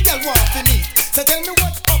pretty girl want to meet. So tell me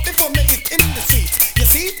what's up before me hit in the seat. You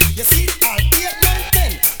see, all 8, 9,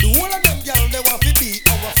 10. The whole of them girl they want to be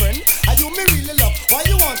our friend. And you me really love, why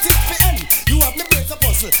you want it to end? You have me brains a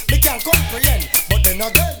puzzle, me can't comprehend. But then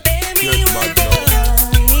again, everyone for a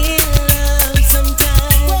little love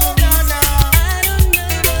sometimes. I don't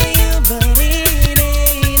know about you, but it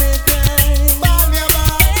ain't a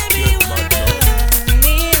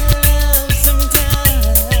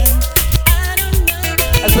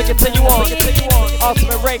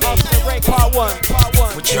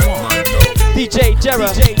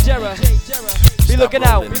DJ Jera. Be looking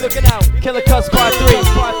out. Killer Cuts Part 3.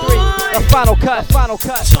 The final cut.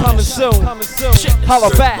 Coming soon. Holla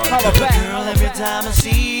back. Girl, every time I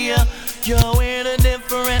see you, you're with a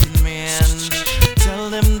different man. Tell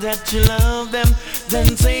them that you love them,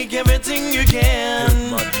 then take everything you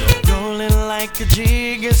can. Rolling like a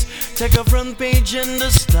jiggers, take a front page in the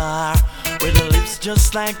Star. With the lips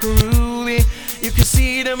just like a ruby, you can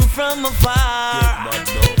see them from afar.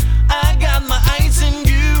 I got my eyes on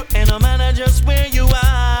you, and no matter just where you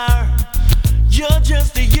are, you're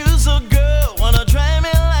just a user girl, wanna drive me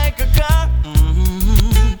like a car.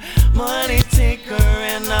 Money taker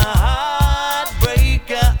and a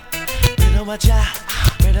heartbreaker. Better watch out,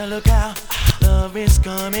 better look out, love is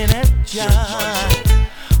coming at ya.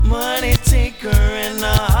 Money taker and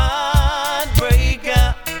a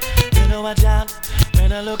heartbreaker. Better watch out,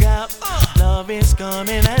 better look out, love is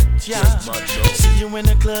coming at ya. See you in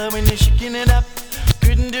the club when you're shaking it up,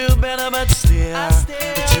 couldn't do better but still.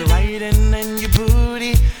 Put your right hand and your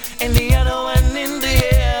booty, and the other one in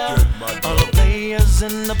the air. All the players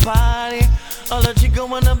in the party, all the chicks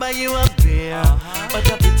wanna buy you a beer.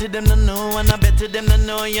 But I pity them to know, and I bet to them to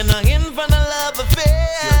know you're not in for the love affair.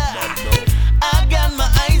 I got my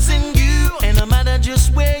eyes on you, and no matter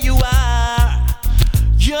just where you are,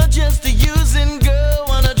 you're just a using girl,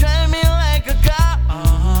 wanna drive me like a car.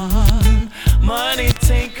 Money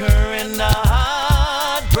taker and a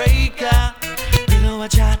heartbreaker. Better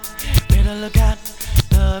watch out, better look out,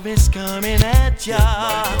 love is coming at ya.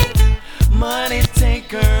 Money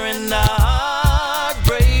taker and a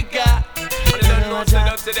heartbreaker. Better watch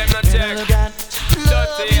out, better look out,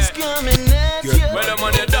 love is coming at ya. Well, the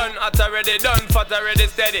money done, hot already done, fat already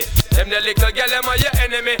steady. Them the little girl, them are your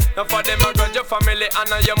enemy. Now for them a grudge your family, and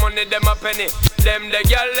now your money, them a penny. Them the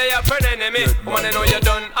girl, they a friend enemy. Money know you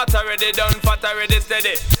done, hot already done, fat already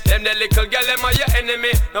steady. Them the little girl, them are your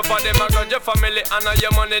enemy. Now for them a grudge your family, and now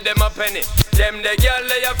your money, them a penny. Them the girl,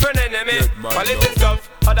 they a friend enemy. Quality stuff,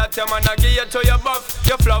 how that your man a give you to your buff,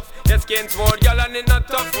 your fluff. Your skin smooth, girl, and it not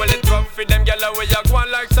tough. Well, it's rough for them girl where you go on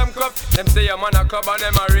like some cuff. Them say your man a club, and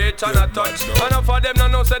them a reach and a touch. Enough for them no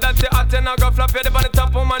know say that you hot and a go flop. You on the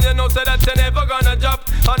top woman, you know say that you never gonna drop.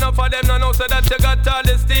 Enough for them no know say that you got all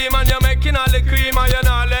the steam, and you're making all the cream, and you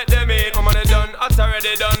not let them in. Woman, you done, hot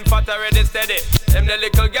already done, fat already steady. Them the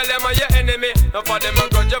little girl, them are your enemy. Enough for them a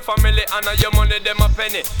grudge your family, and now your money, them a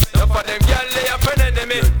penny. Enough for them girl, they a friend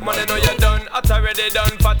enemy. Money know you done, hot already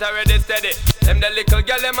done, fat already steady. Them the little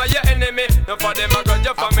girl, them are your enemy. Enough for them a grudge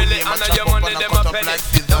your family, and now your money, them a penny.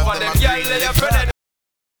 Enough for them girl, they a friend enemy.